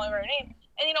thing with Calling Her Name,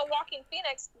 and Joaquin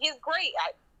Phoenix, he's great.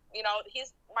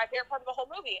 He's my favorite part of the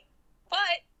whole movie, but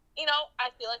I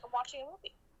feel like I'm watching a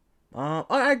movie.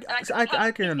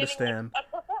 I can understand. A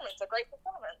great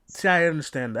performance. See, I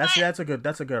understand. That's a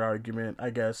good argument, I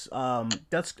guess. One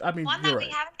that we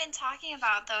haven't been talking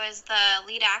about though is the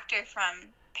lead actor from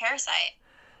Parasite.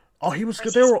 Oh, he was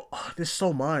good. There's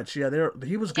so much. Yeah,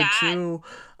 he was good too.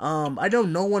 I know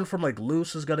no one from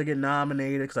Loose is gonna get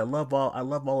nominated because I love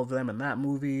all of them in that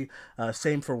movie.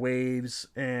 Same for Waves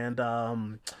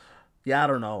and yeah, I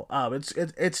don't know.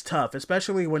 It's tough,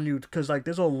 especially when because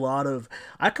there's a lot of.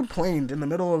 I complained in the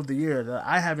middle of the year that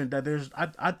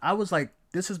I was like,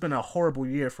 this has been a horrible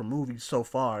year for movies so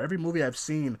far. Every movie I've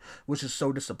seen was just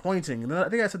so disappointing, and I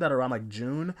think I said that around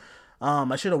June.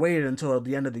 I should have waited until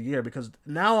the end of the year because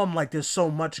now I'm there's so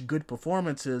much good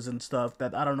performances and stuff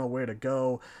that I don't know where to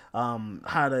go,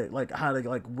 how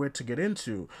to where to get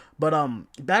into. But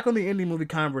back on the indie movie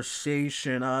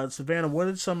conversation, Savannah, what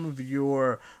are some of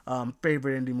your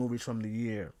favorite indie movies from the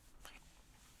year?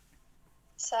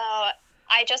 So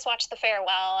I just watched The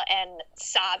Farewell and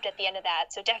sobbed at the end of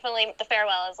that. So definitely The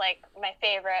Farewell is my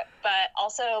favorite, but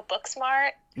also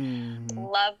Booksmart Mm-hmm.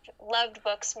 Loved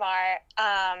Booksmart.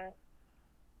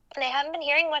 And I haven't been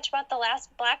hearing much about The Last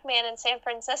Black Man in San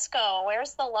Francisco.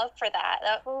 Where's the love for that?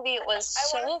 That movie was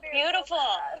so beautiful.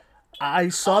 I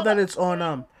saw that it's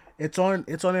on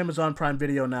Amazon Prime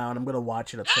Video now, and I'm gonna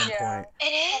watch it at some point. It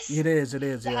is. It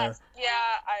is, yeah. Yeah,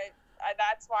 I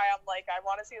that's why I'm like, I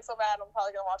want to see it so bad. I'm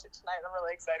probably gonna watch it tonight. I'm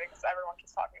really excited because everyone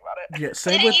keeps talking about it. Yeah,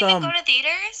 same Did with it even go to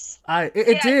theaters?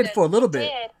 it did for a little It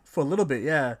bit. did. For a little bit,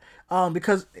 yeah.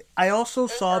 Because I also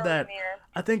saw early in that the year.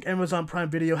 I think Amazon Prime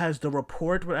Video has The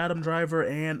Report with Adam Driver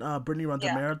and Brittany Runs a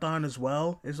Yeah. Marathon as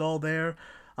well is all there.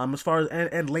 As far as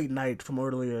and Late Night from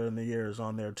earlier in the year is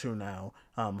on there too now.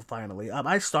 Finally,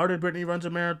 I started Brittany Runs a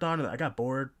Marathon and I got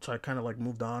bored, so I kind of like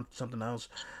moved on to something else.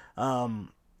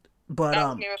 Um, but That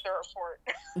was me with The Report.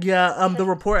 yeah, The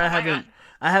Report Oh my God.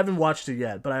 I haven't watched it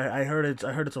yet, but I heard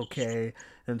I heard it's okay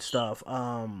and stuff.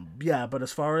 Yeah, but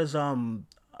as far as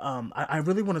I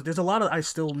really want to. There's a lot of I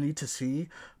still need to see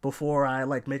before I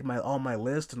like make my all my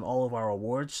list and all of our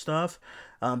awards stuff.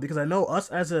 Because I know as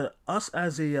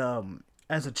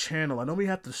a channel, I know we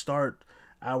have to start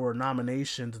our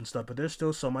nominations and stuff, but there's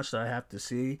still so much that I have to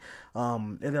see.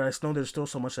 And then I know there's still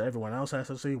so much that everyone else has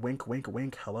to see. Wink, wink,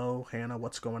 wink. Hello, Hannah,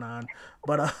 what's going on?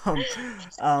 But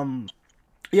um,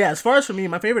 yeah. As far as for me,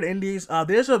 my favorite indies,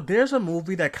 there's a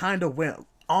movie that kind of went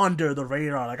under the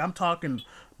radar. Like I'm talking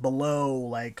below,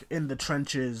 like in the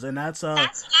trenches, and that's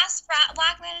That's Last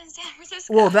Black Man in San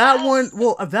Francisco.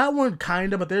 that one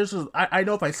kind of, but I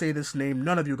know if I say this name,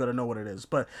 none of you are gonna know what it is.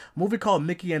 But a movie called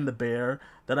Mickey and the Bear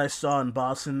that I saw in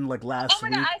Boston like last Oh my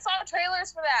week. god, I saw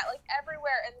trailers for that like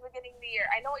everywhere in the beginning of the year.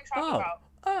 I know what you're talking about.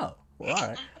 Oh, well, all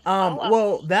right. wow.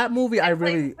 Well, that movie I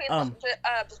really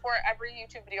before every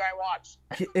YouTube video I watch.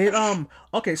 it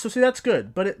okay. So see, that's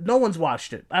good, but no one's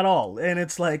watched it at all, and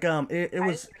it's like it I was didn't even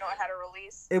know it had a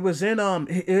release. it was in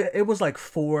it was like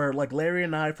four, like Larry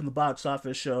and I from the box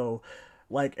office show,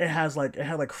 like it had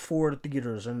like four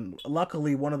theaters, and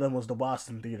luckily one of them was the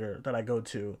Boston theater that I go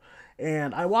to,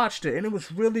 and I watched it and it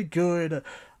was really good.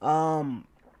 um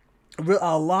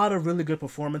a lot of really good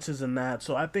performances in that,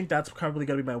 so I think that's probably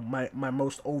gonna be my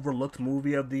most overlooked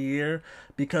movie of the year,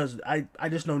 because I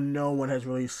just know no one has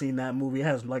really seen that movie. It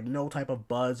has like no type of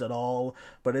buzz at all,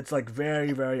 but it's like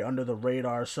very very under the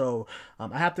radar. So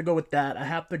I have to go with that. I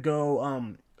have to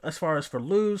go as far as for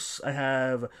Loose, I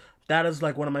have that is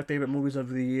like one of my favorite movies of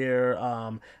the year.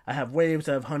 I have Waves,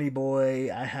 I have Honey Boy,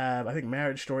 I think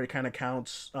Marriage Story kind of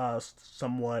counts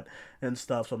somewhat and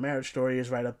stuff. So Marriage Story is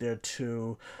right up there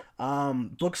too.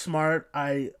 Booksmart,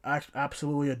 I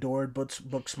absolutely adored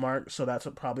Booksmart, so that's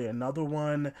probably another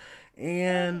one.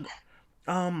 And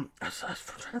I'm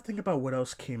trying to think about what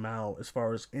else came out as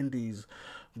far as indies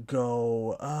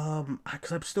go.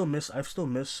 Because I've still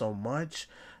missed so much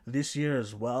this year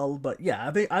as well. But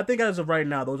yeah, I think as of right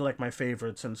now, those are like my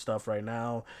favorites and stuff right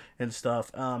now and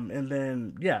stuff. And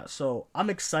then yeah, so I'm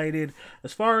excited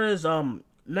as far as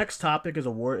next topic is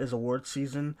award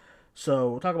season.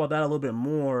 So we'll talk about that a little bit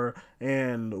more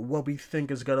and what we think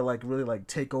is gonna like really like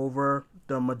take over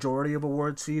the majority of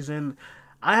award season.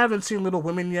 I haven't seen Little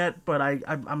Women yet, but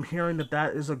I'm hearing that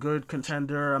that is a good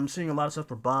contender. I'm seeing a lot of stuff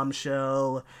for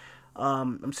Bombshell.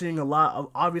 I'm seeing a lot of,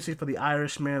 obviously for The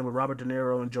Irishman with Robert De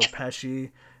Niro and Joe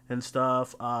Pesci and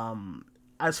stuff.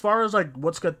 As far as like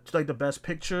what's got like the best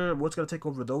picture, what's gonna take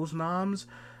over those noms,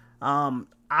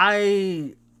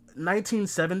 I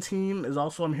 1917 is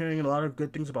also, I'm hearing a lot of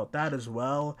good things about that as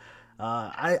well.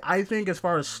 I think as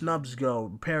far as snubs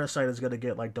go, Parasite is gonna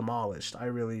get like demolished. I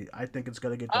think it's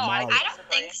gonna get demolished. I don't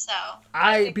think so.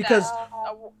 I think because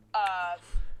that,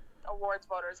 awards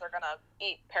voters are gonna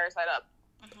eat Parasite up.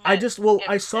 I just Give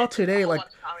I saw it today a whole like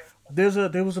bunch of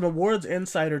comments. there was an awards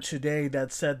insider today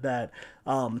that said that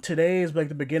today is like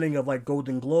the beginning of like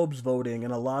Golden Globes voting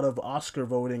and a lot of Oscar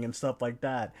voting and stuff like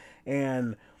that.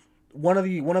 And one of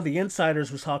the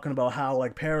insiders was talking about how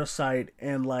like Parasite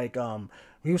and like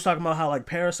he was talking about how like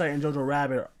Parasite and Jojo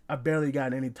Rabbit I barely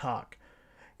got any talk,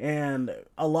 and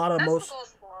a lot of That's most the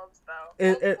Golden Globes though.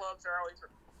 it, Golden it Globes are always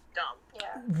dumb.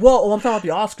 Yeah. well I'm talking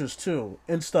about the Oscars too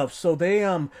and stuff. So they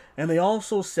and they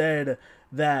also said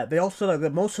that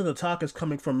that most of the talk is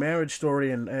coming from Marriage Story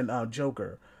and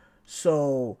Joker.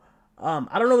 So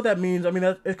I don't know what that means. I mean,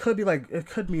 it could be like it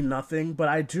could mean nothing, but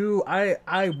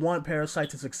I want Parasite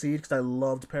to succeed because I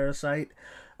loved Parasite,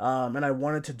 and I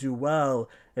wanted to do well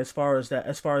as far as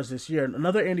this year.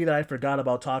 Another indie that I forgot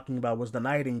about talking about was The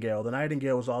Nightingale. The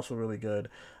Nightingale was also really good.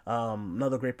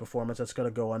 Another great performance that's gonna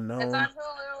go unknown. It's on Hulu,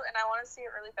 and I want to see it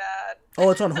really bad.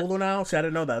 Oh, it's on Hulu now. See, I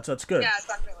didn't know that, so that's good. Yeah, it's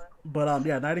on Hulu. But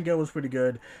yeah, Nightingale was pretty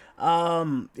good.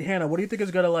 Hannah, what do you think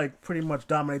is gonna like pretty much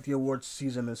dominate the awards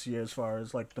season this year as far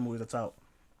as like the movie that's out?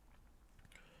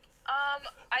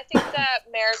 I think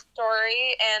that Marriage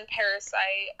Story and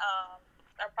Parasite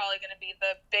are probably going to be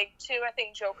the big two. I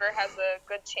think Joker has a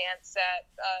good chance at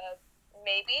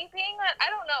maybe being on.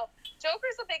 I don't know.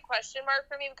 Joker's a big question mark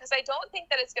for me because I don't think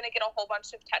that it's going to get a whole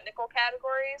bunch of technical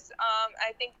categories.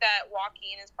 I think that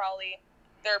Joaquin is probably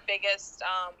their biggest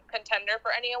contender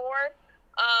for any award.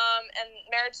 And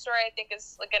Marriage Story, I think,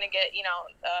 is going to get,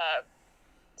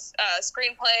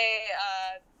 screenplay,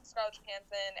 Scarlett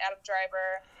Johansson, Adam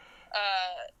Driver.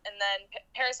 And then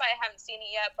Parasite, I haven't seen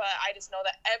it yet, but I just know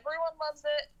that everyone loves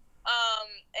it.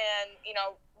 And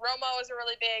Romo is a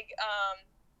really big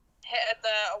hit at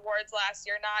the awards last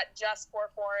year, not just for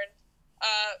foreign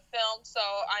film. So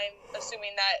I'm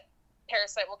assuming that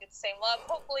Parasite will get the same love.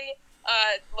 Hopefully,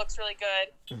 it looks really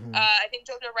good. Mhm. I think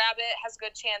Jojo Rabbit has a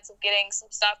good chance of getting some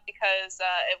stuff because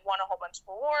it won a whole bunch of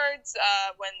awards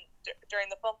during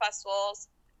the film festivals.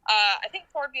 I think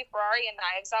Ford v Ferrari and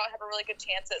Knives Out have a really good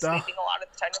chance at sweeping a lot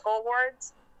of the technical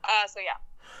awards. So yeah.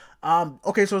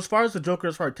 Okay, so as far as the Joker,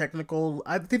 as far as technical,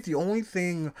 I think the only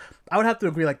thing I would have to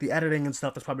agree, like the editing and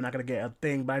stuff, is probably not gonna get a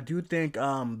thing, but I do think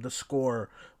the score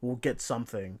will get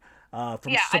something. From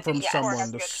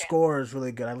someone. The score is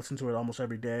really good. I listen to it almost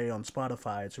every day on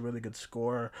Spotify. It's a really good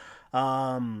score.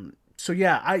 So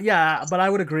but I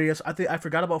would agree. I think I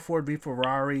forgot about Ford v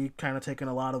Ferrari kind of taking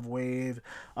a lot of wave.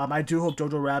 I do hope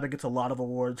Jojo Rabbit gets a lot of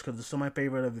awards because it's still my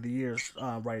favorite of the years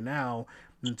right now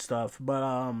and stuff. But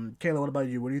Kayla, what about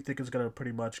you? What do you think is gonna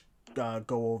pretty much go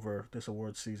over this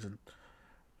awards season?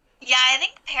 Yeah, I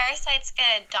think Parasite's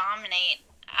gonna dominate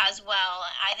as well.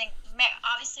 I think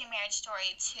obviously Marriage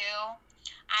Story 2,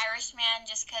 Irishman,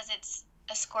 just because it's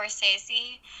a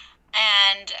Scorsese,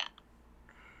 and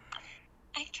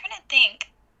I'm trying to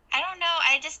think. I don't know.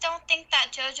 I just don't think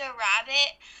that Jojo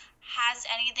Rabbit has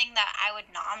anything that I would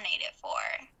nominate it for.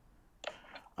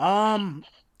 Um,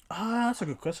 that's a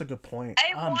good point.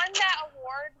 It won that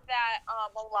award that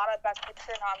a lot of Best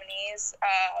Picture nominees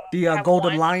The have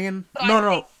Golden won. Lion. So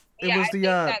No, it yeah, was I think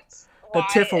that's the why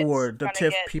TIFF it's award, the gonna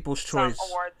TIFF get People's some Choice.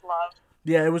 awards love.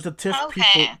 Yeah, it was the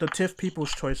Okay. TIFF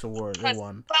People's Choice Award. It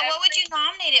won. But what would you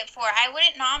nominate it for? I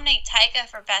wouldn't nominate Taika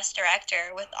for Best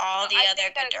Director with all the other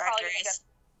good directors.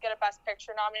 Get a Best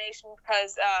Picture nomination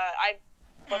because I've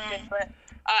looked into it.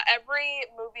 Every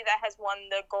movie that has won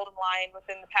the Golden Lion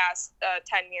within the past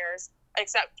 10 years,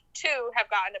 except 2, have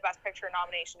gotten a Best Picture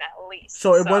nomination at least.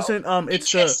 So it wasn't.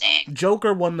 It's the Interesting.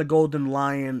 Joker won the Golden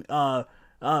Lion.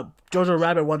 Jojo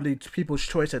Rabbit won the People's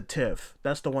Choice at TIFF.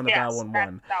 That's the one that one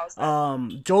won. That was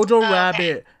it. Jojo Okay.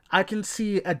 Rabbit. I can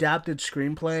see adapted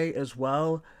screenplay as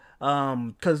well.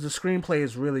 Because the screenplay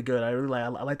is really good. I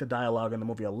like the dialogue in the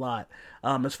movie a lot.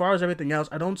 As far as everything else,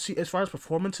 I don't see. As far as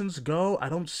performances go, I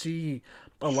don't see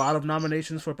a lot of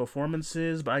nominations for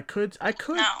performances. But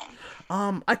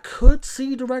No. I could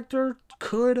see director.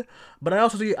 But I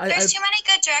also see. There's too many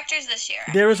good directors this year.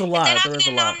 There is a lot. If they're not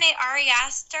going to nominate Ari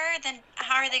Aster, then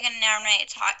how are they going to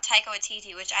nominate Taika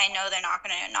Waititi? Which I know they're not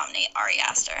going to nominate Ari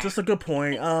Aster. Just a good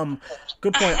point.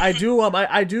 Good point. I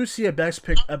do see a best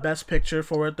picture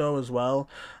for it though as well.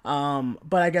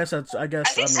 But I think Taika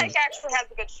actually has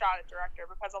a good shot at director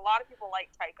because a lot of people like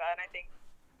Taika, and I think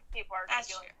people are going to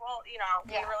be like, well, we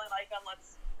really like him.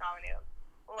 Let's nominate him.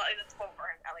 Let's vote for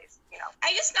him at least.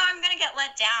 I just know I'm gonna get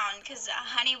let down because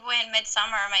Honey Boy and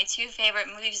Midsummer are my 2 favorite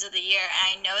movies of the year,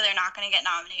 and I know they're not gonna get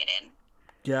nominated.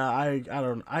 Yeah,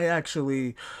 I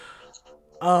actually.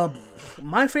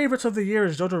 My favorites of the year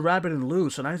is Jojo Rabbit and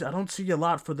Loose, and I don't see a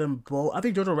lot for them both. I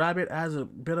think Jojo Rabbit has a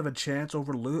bit of a chance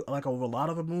over over a lot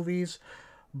of the movies,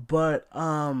 but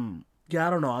yeah, I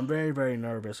don't know. I'm very very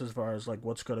nervous as far as like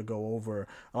what's gonna go over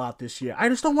a lot this year. I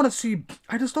just don't want to see.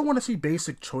 I just don't want to see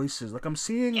basic choices. Like I'm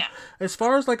seeing, as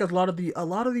far as like a lot of the a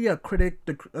lot of the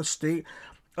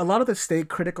state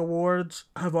critic awards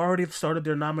have already started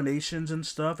their nominations and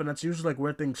stuff, and that's usually like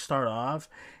where things start off.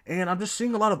 And I'm just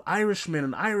seeing a lot of Irishmen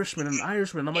and Irishmen and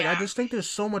Irishmen. I'm like, I just think there's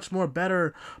so much more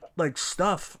better like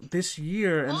stuff this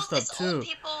year and stuff too. Old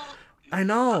people I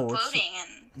know. Voting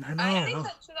I know. I think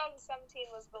that 2017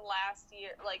 was the last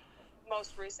year, like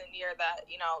most recent year that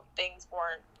things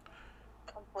weren't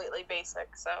completely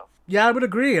basic. So yeah, I would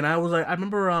agree. And I was like, I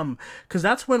remember because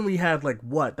that's when we had like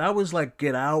what that was like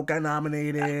Get Out got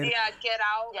nominated. Yeah, Get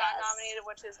Out got nominated,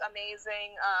 which is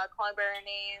amazing. Calling by Your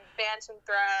Name, Phantom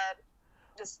Thread,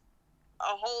 just a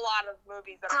whole lot of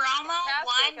movies that Guillermo are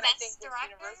won Best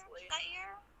Director that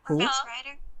year. Or Best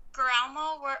Writer.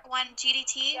 Guillermo won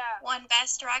GDT, won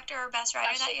Best Director or Best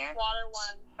Writer that year. Water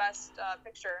won Best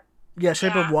Picture. Yeah,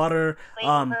 Shape of Water.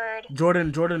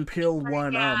 Jordan Peele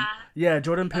won.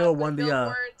 Jordan Peele won the.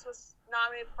 Billboards was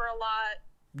nominated for a lot.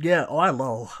 Yeah. Oh, I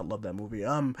love that movie.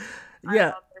 I love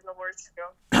awards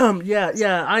too.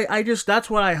 Yeah. I just that's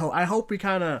what I hope. I hope we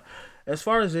kind of, as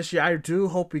far as this year, I do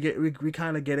hope we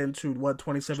kind of get into what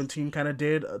 2017 kind of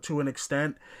did to an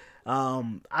extent.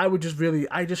 I would just really,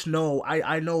 I just know,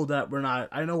 I know that we're not,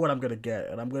 I know what I'm gonna get,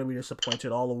 and I'm gonna be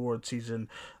disappointed all award season,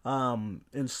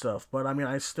 and stuff. But I mean,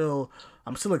 I'm still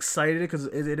excited because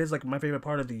it is like my favorite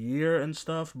part of the year and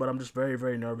stuff. But I'm just very,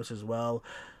 very nervous as well.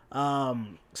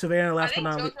 Savannah, I last but think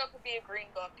not least, JoJo could be a Green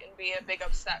Book and be a big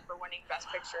upset for winning Best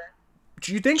Picture.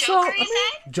 do you think so? Joker, you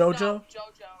said? JoJo. No,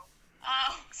 JoJo.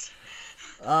 Oh.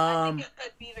 I think it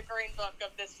could be the Green Book of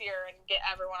this year and get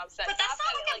everyone upset. But that's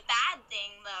not like a bad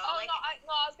thing, though. Oh, like, no,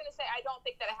 I was going to say, I don't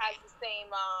think that it has the same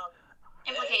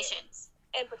implications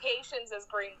as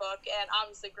Green Book, and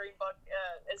obviously Green Book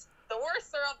is the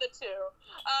worst of the two.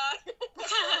 For a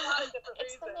lot of different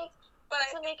reasons. But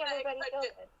I think everybody feel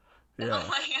good. Yeah. Oh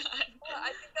my god.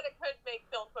 I think that it could make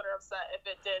Film Twitter upset if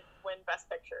it did win Best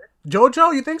Picture.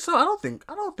 JoJo, you think so? I don't think.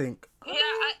 Yeah,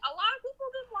 a lot of people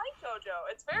didn't like JoJo.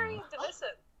 It's very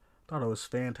divisive. Thought it was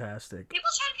fantastic.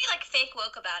 People try to be like fake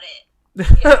woke about it.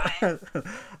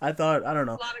 I don't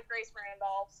know. A lot of Grace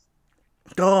Randolphs.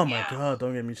 Oh my god,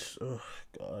 don't get me. Oh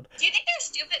god. Do you think they're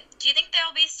stupid? Do you think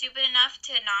they'll be stupid enough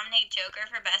to nominate Joker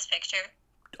for Best Picture?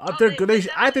 They're good.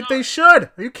 I think they should.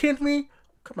 Are you kidding me?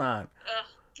 Come on.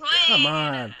 Come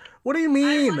on. What do you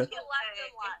mean? I like it less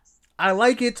and less. I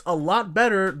like it a lot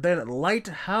better than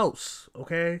Lighthouse.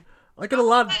 Okay, I like it a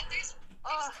lot. But I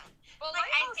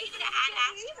hated Ad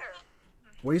Astra.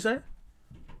 What do you say?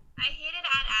 I hated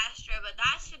Ad Astra, but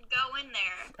that should go in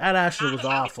there. Ad Astra was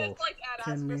I awful. dislike Ad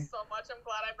Astra so much. I'm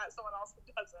glad I met someone else who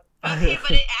doesn't. Okay,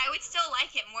 but I would still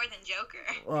like it more than Joker.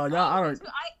 Well, yeah, I don't.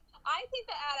 I think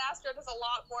that Ad Astra does a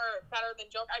lot more better than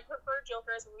Joker. I prefer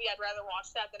Joker as a movie. I'd rather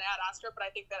watch that than Ad Astra, but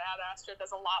I think that Ad Astra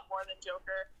does a lot more than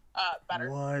Joker better.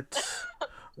 What?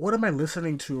 What am I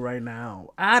listening to right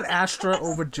now? Ad Astra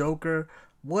over Joker?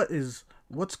 What's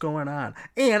going on?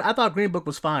 And I thought Green Book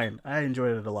was fine. I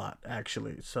enjoyed it a lot,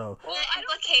 actually. So. Well, I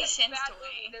don't think it's a bad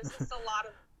movie. There's just a lot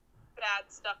of bad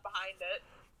stuff behind it.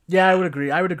 Yeah, I would agree.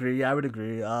 Yeah,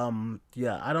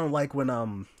 I don't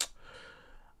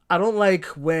like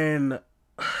when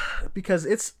because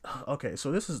it's okay,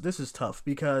 so this is tough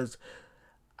because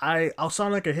I'll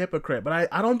sound like a hypocrite, but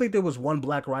I don't think there was one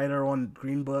black writer on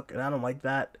Green Book, and I don't like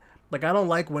that. Like I don't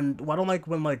like when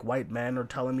like white men are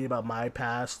telling me about my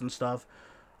past and stuff.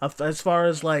 As far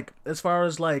as like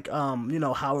you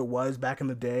know how it was back in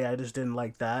the day, I just didn't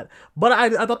like that. But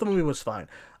I thought the movie was fine.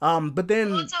 But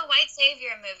then it's a white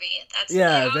savior movie. That's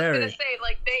yeah, I was very. gonna say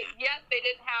like they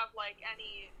didn't have like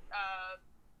any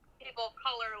people of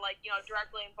color like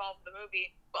directly involved in the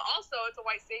movie, but also it's a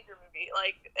white savior movie,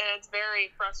 like, and it's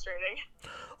very frustrating.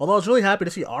 Although I was really happy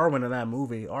to see Arwen in that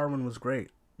movie. Arwen was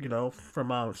great,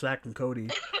 from Zack and Cody.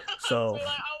 So. Like, oh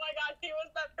my god, he was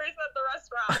that person at the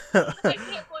restaurant. I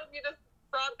can't believe you just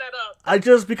brought that up.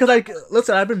 Because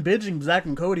I've been binging Zack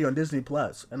and Cody on Disney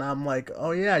Plus, and I'm like,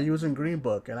 oh yeah, you was in Green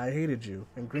Book, and I hated you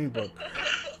in Green Book,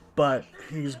 but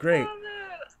he's great. Oh, man.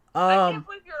 I can't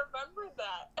believe you remembered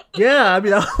that. Yeah, I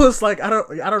mean, I was like, I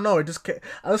don't know. It just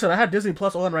listen. I have Disney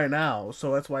Plus on right now,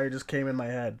 so that's why it just came in my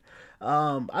head.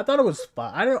 I thought it was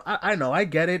fine. I know, I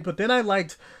get it, but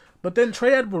then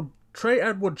Trey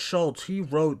Edward Schultz, he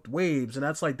wrote Waves, and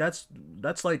that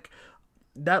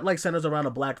centers around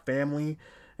a black family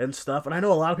and stuff. And I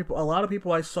know a lot of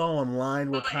people I saw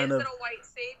online were kind of. Is it a white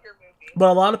savior movie? But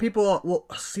a lot of people, well,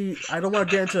 see, I don't want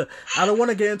to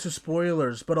get into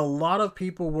spoilers, but a lot of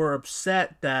people were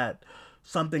upset that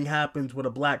something happens with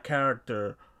a black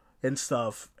character and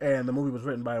stuff, and the movie was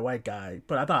written by a white guy.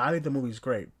 But I think the movie's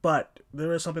great. But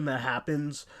there is something that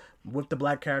happens with the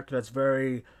black character that's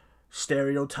very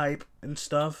stereotype and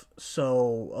stuff,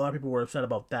 so a lot of people were upset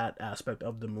about that aspect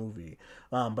of the movie.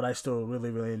 But I still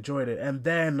really, really enjoyed it. And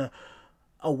then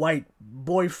a white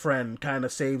boyfriend kind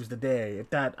of saves the day.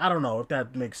 I don't know if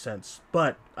that makes sense,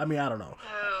 but I mean, I don't know.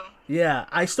 Oh. Yeah,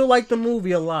 I still like the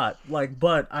movie a lot,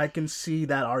 but I can see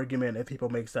that argument if people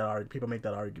make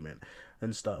that argument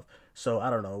and stuff. So I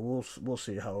don't know. We'll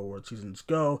see how award seasons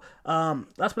go.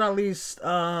 Last but not least,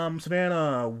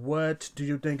 Savannah, what do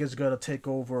you think is gonna take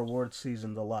over award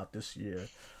seasons a lot this year?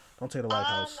 Don't say the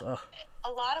Lighthouse. A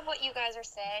lot of what you guys are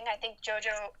saying, I think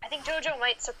JoJo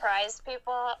might surprise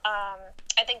people.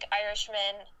 I think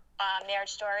Irishman,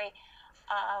 Marriage Story,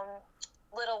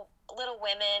 Little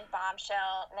Women,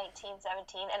 Bombshell,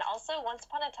 1917, and also Once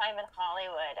Upon a Time in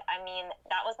Hollywood. I mean,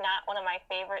 that was not one of my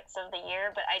favorites of the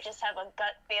year, but I just have a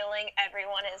gut feeling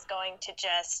everyone is going to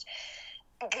just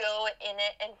go in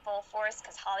it in full force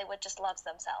because Hollywood just loves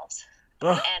themselves.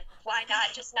 And why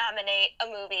not just nominate a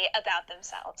movie about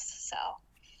themselves? So.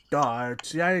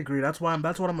 See, I agree. That's what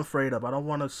I'm afraid of. I don't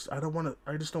want to. I don't want to.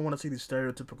 I just don't want to see these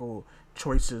stereotypical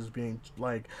choices being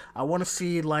like. I want to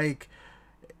see like.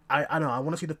 I don't know. I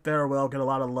want to see the farewell get a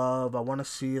lot of love. I want to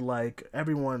see like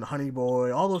everyone, Honey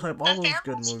Boy, all The those good Farewell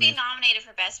should be movies. nominated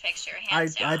for Best Picture,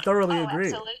 hands I down. thoroughly Oh,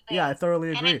 agree. Yeah, I absolutely. thoroughly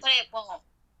And it, agree. but it won't.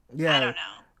 I Yeah. don't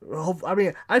know. I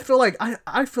mean, I feel like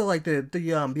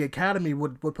the Academy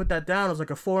would put that down as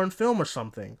like a foreign film or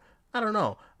something. I don't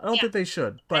know. I don't Yeah. think they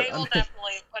should, but They I will mean,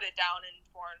 definitely put it down in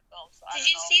foreign films. So I Did don't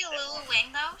you know see if they Lulu will.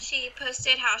 Wang though? She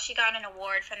posted how she got an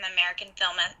award from the American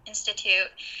Film Institute,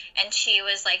 and she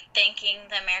was like thanking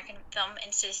the American Film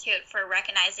Institute for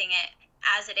recognizing it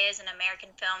as it is an American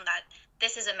film, that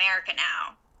this is America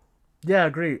now. yeah, I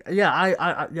agree.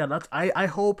 Yeah, yeah, I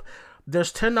hope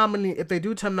there's 10 nominee. If they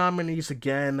do 10 nominees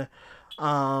again,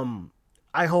 um,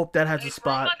 I hope that I has a mean,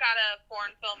 spot. Roma got a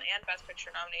foreign film and Best Picture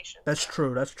nomination. That's So.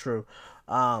 true. That's true.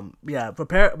 Yeah,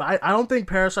 I don't think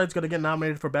Parasite's gonna get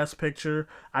nominated for Best Picture.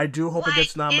 I do hope it What?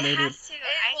 gets It nominated. has to. It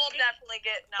will definitely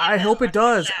get I nominated. No. hope for it Best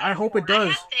does. Picture I and hope it foreign I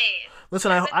does. have film. faith.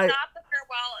 Listen, If it's not The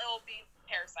Farewell, it will be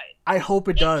Parasite. I hope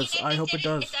it does. If I it hope it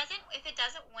didn't, does. if it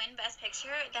doesn't win Best Picture,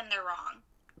 then they're wrong.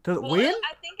 Does it Well, win?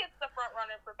 I think it's the front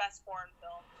runner for Best Foreign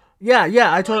Film. Yeah,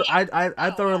 yeah. Well, yeah. I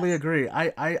Oh, thoroughly yes. agree.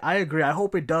 I agree. I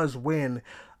hope it does win.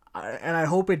 And I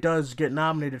hope it does get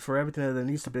nominated for everything that it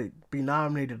needs to be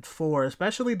nominated for.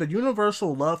 Especially the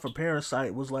universal love for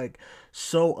Parasite was like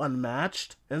so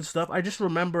unmatched and stuff. I just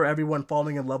remember everyone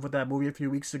falling in love with that movie a few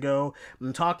weeks ago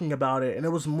and talking about it, and it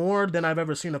was more than I've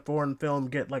ever seen a foreign film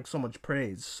get like so much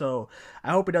praise. So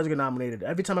I hope it does get nominated.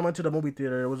 Every time I went to the movie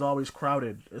theater, it was always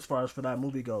crowded as far as for that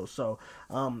movie goes. So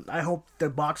I hope the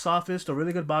box office, the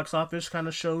really good box office, kind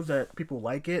of shows that people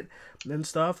like it and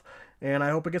stuff, and I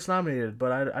hope it gets nominated.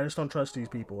 But I just don't trust these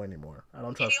people anymore. I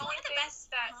don't trust The them. only thing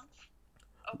that,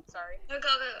 oh, sorry. No,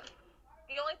 go.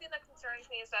 The only thing that concerns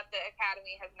me is that the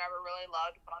Academy has never really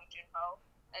loved Bong Joon-ho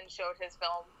and showed his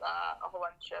films a whole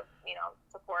bunch of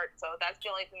support. So that's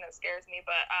the only thing that scares me.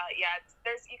 But yeah,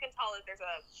 you can tell that there's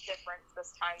a difference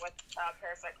this time with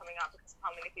Parasite coming out because of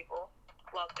how many people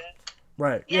loved it.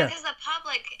 Right. Yeah, Yeah. because the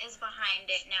public is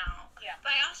behind it now. Yeah.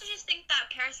 But I also just think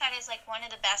that Parasite is like one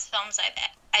of the best films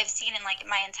I've seen in like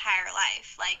my entire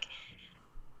life. Like,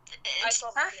 it's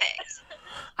perfect.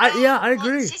 I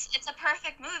agree. It's a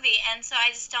perfect movie, and so I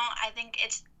just don't. I think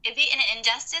it'd be an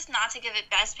injustice not to give it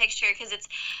Best Picture, because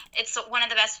it's one of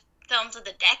the best films of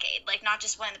the decade. Like, not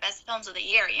just one of the best films of the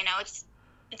year.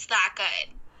 It's that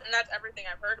good. And that's everything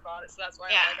I've heard about it, so that's why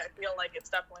I feel like it's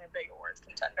definitely a big awards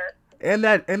contender. And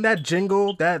that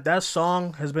jingle, that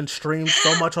song has been streamed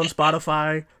so much on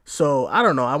Spotify. So I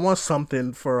don't know. I want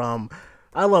something for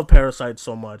I love Parasite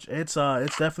so much. It's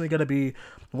definitely gonna be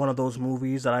one of those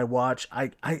movies that I watch.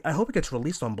 I hope it gets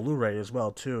released on Blu-ray as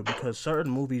well too, because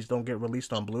certain movies don't get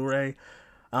released on Blu-ray.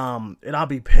 And I'll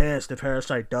be pissed if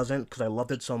Parasite doesn't, because I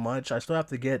loved it so much. I still have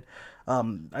to get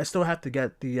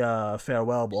the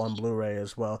Farewell on Blu-ray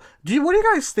as well. What do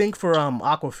you guys think for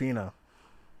Aquafina?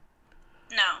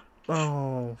 No.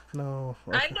 Oh no.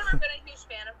 Okay. I've never been a huge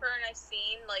fan of her, and I've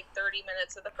seen like 30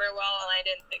 minutes of The Farewell, and I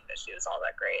didn't think that she was all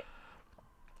that great.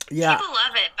 Yeah. People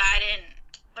love it, but I didn't.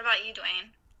 What about you, Dwayne?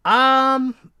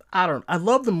 I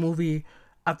love the movie.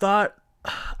 I thought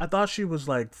she was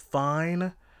like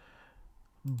fine,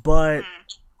 but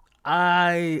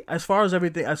as far as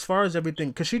everything,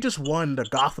 because she just won the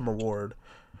Gotham Award,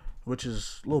 which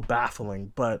is a little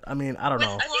baffling. But I mean, I don't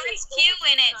know. I think Florence it's Pugh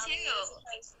cool in it,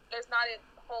 because too. there's not a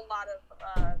whole lot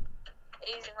of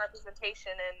Asian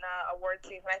representation in award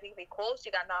season. I think it'd be cool if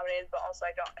she got nominated, but also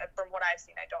from what I've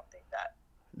seen, I don't think that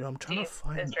No, I'm trying to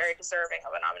find. is very deserving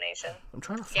of a nomination. I'm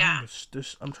trying to find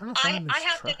this. I'm trying to find this. I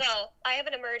have to track. go. I have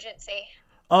an emergency.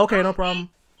 Okay, no problem.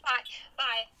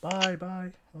 Bye.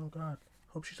 Bye. Oh God.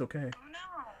 Hope she's okay. Oh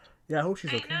no. Yeah, I hope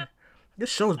she's I okay. know. This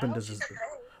show's I been hope she's disaster.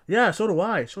 okay. Yeah, so do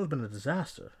I. Show's been a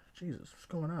disaster. Jesus, what's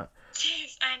going on?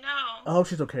 Jeez, I know. I hope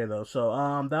she's okay though. So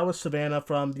that was Savannah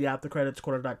from the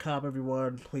AfterCreditsCorner.com.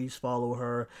 Everyone, please follow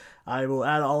her. I will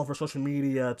add all of her social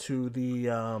media to the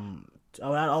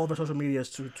I'll add all of her social medias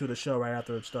to the show right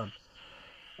after it's done.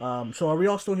 So are we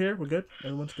all still here? We're good.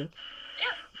 Everyone's good. Yeah.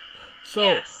 So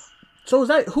Yes. so is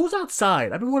that who's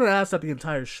outside? I've been wanting to ask that the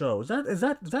entire show. Is that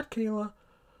Kayla?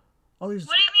 All these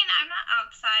What do you mean I'm not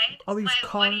outside? All these What do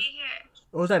cars. you hear?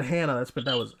 or was that Hannah? That was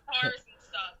Cars and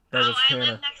stuff. that was I Hannah.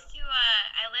 live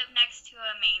next to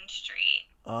a main street.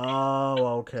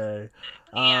 Oh, okay.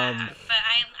 Yeah, but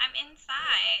I'm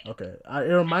inside. Okay.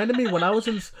 It reminded me when I was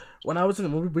in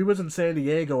we was in San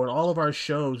Diego, and all of our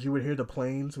shows you would hear the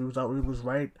planes. We was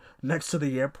right next to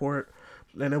the airport,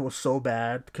 and it was so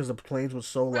bad because the planes was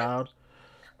so loud.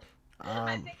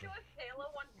 I think it was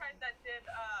Kayla one time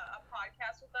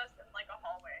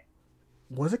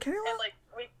Was it And Kayla? like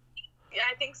yeah,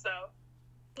 I think so.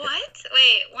 What?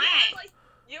 Wait, when? Like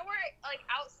you were like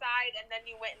outside, and then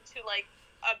you went into like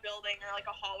a building or like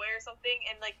a hallway or something,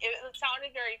 and like it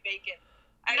sounded very vacant.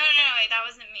 No, wait, that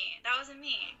wasn't me. That wasn't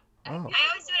me. Oh. I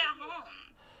always do it at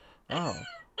home. Oh.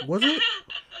 Was it? Do you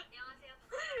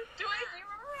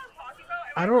remember what I'm talking about?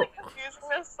 I Am don't- like confusing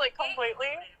this like completely?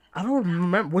 I don't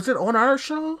remember. Was it on our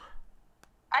show?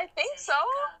 I think so.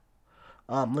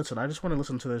 Listen, I just want to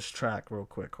listen to this track real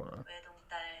quick. Hold on.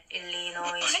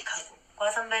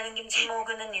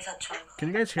 Can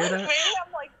you guys hear that? Maybe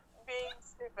I'm like being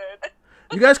stupid.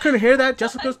 You guys couldn't hear that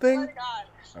Jessica's I swear thing? to God.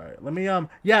 All right, let me yeah,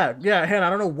 Hannah, I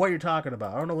don't know what you're talking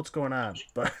about. I don't know what's going on,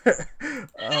 but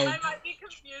I might be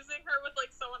confusing her with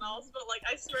like someone else, but like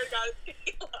I swear to God, it's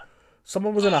Kayla.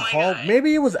 someone was in a my hall. God.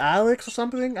 Maybe it was Alex or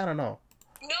something. I don't know.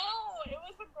 No, it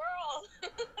was a girl.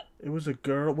 It was a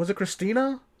girl. Was it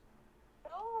Christina?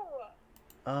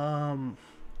 No,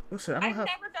 Listen, I I've don't have.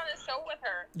 never done a show with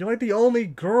her. You're like the only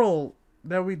girl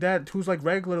that who's like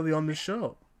regularly on this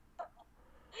show.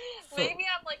 So, Maybe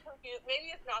I'm like confused.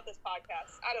 Maybe it's not this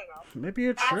podcast. I don't know. maybe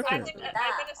you're I've tripping. been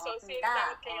associating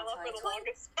that with Kayla for the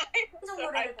longest time. So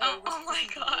Oh my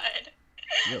god.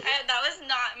 Yo. That was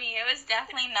not me. It was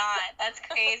definitely not. That's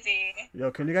crazy.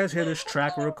 Yo, can you guys hear this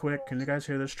track real quick? Can you guys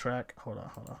hear this track? Hold on.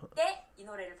 이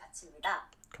노래를 바칩니다.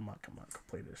 Come on,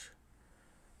 play this.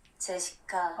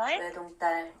 제시카 What?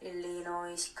 외동딸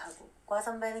일리노이 시카고 과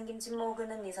선배는 김치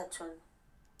먹는 이 사촌.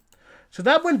 Should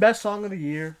that win best song of the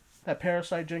year? That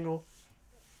Parasite jingle?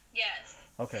 Yes.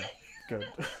 Okay, good.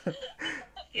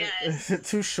 Yes. Is it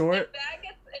too short?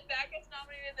 if that gets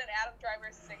nominated, then Adam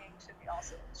Driver's singing should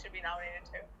be nominated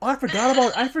too. Oh, I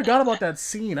forgot about that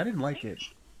scene. I didn't like it.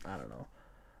 I don't know.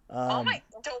 Oh my,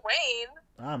 Dwayne!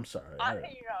 I'm sorry. I'm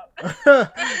hanging up. I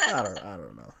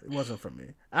don't know. It wasn't for me.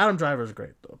 Adam Driver's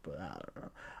great though, but I don't know.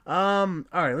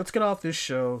 All right, let's get off this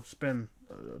show. It's been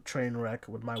a train wreck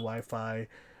with my Wi-Fi.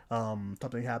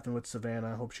 Something happened with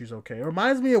Savannah. I hope she's okay. It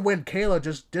reminds me of when Kayla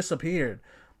just disappeared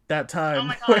that time. Oh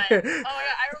my God. Oh my God,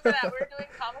 I remember that. We were doing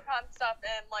Comic-Con stuff,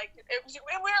 and like we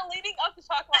were leading up to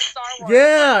talk about Star Wars.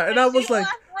 Yeah, and I was she like,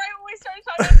 left right when we started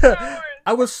talking about Star Wars.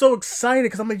 I was so excited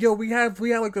because I'm like, yo, we have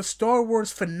like a Star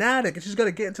Wars fanatic, and she's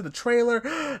gonna get into the trailer,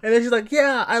 and then she's like,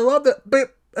 yeah, I love it,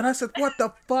 but. And I said, what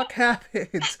the fuck happened?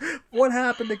 What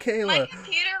happened to My Kayla?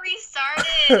 computer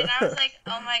restarted, and I was like,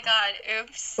 oh my god,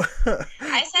 oops.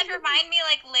 I said remind me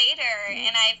like later,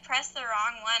 and I pressed the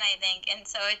wrong one, I think. And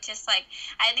so it just like,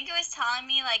 I think it was telling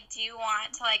me like, do you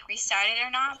want to like restart it or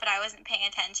not? But I wasn't paying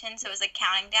attention, so it was like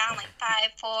counting down like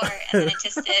 5, 4, and then it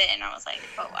just did it, and I was like,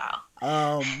 oh wow.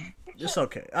 It's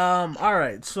okay. All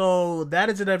right. So that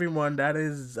is it, everyone. That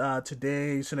is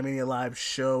today's Cinemania Live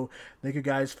show. Thank you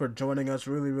guys for joining us.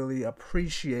 Really, really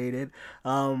appreciate it.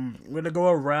 We're gonna go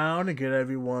around and get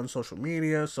everyone's social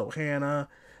media. So Hannah,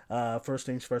 first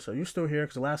things first. Are you still here?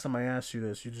 Because the last time I asked you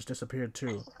this, you just disappeared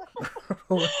too.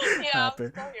 What Yeah,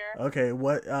 happened? I'm still here. Okay.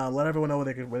 What? Let everyone know where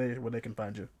they can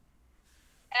find you.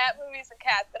 At Movies and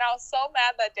Cats, and I was so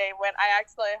mad that day when I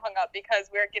accidentally hung up because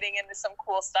we were getting into some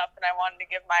cool stuff, and I wanted to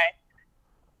give my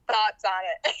thoughts on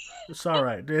it. It's all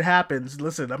right. It happens.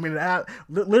 Listen, I mean,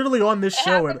 literally on this It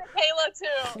show, happened to Kayla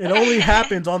too. it only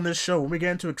happens on this show. When we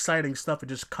get into exciting stuff, it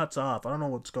just cuts off. I don't know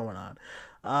what's going on.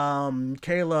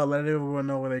 Kayla, let everyone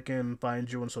know where they can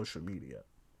find you on social media.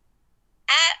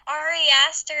 At Ari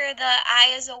Aster, the I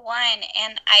is a 1,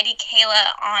 and ID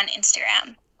Kayla on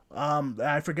Instagram.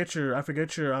 I forget your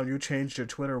you changed your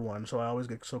Twitter one, so I always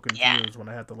get so confused when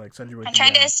I have to like send you a I'm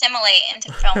trying to DM. assimilate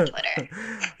into film Twitter.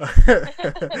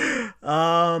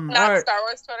 All Not right. Star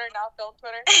Wars Twitter, not film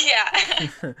Twitter. Yeah.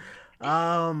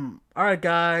 All right,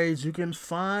 guys, you can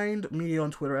find me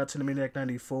on Twitter at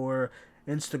Cinemaniac94,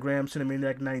 Instagram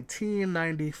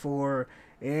Cinemaniac1994,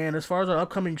 and as far as our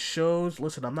upcoming shows,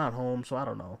 listen, I'm not home, so I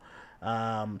don't know.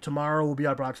 Tomorrow will be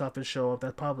our box office show.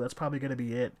 That's probably gonna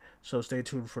be it. So stay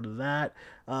tuned for that.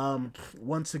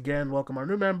 Once again, welcome our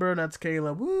new member, and that's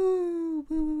Kayla. Woo,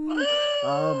 woo.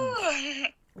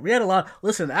 We had a lot.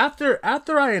 Listen, after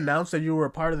I announced that you were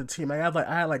a part of the team, I had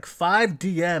like 5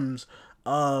 DMs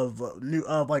of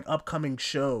like upcoming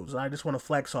shows. I just want to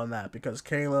flex on that because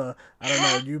Kayla, I don't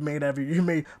know,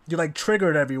 you like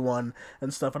triggered everyone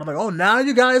and stuff, and I'm like, oh, now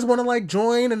you guys want to like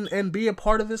join and be a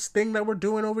part of this thing that we're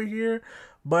doing over here.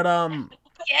 But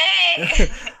Yay!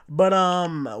 but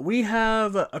we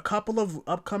have a couple of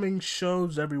upcoming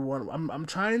shows, everyone. I'm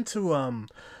trying to all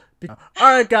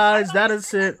right, guys, that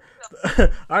is it. All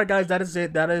right, guys, that is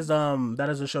it. That is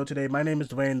the show today. My name is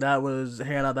Dwayne. That was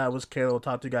Hannah. That was Kayla. We'll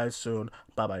talk to you guys soon.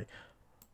 Bye bye.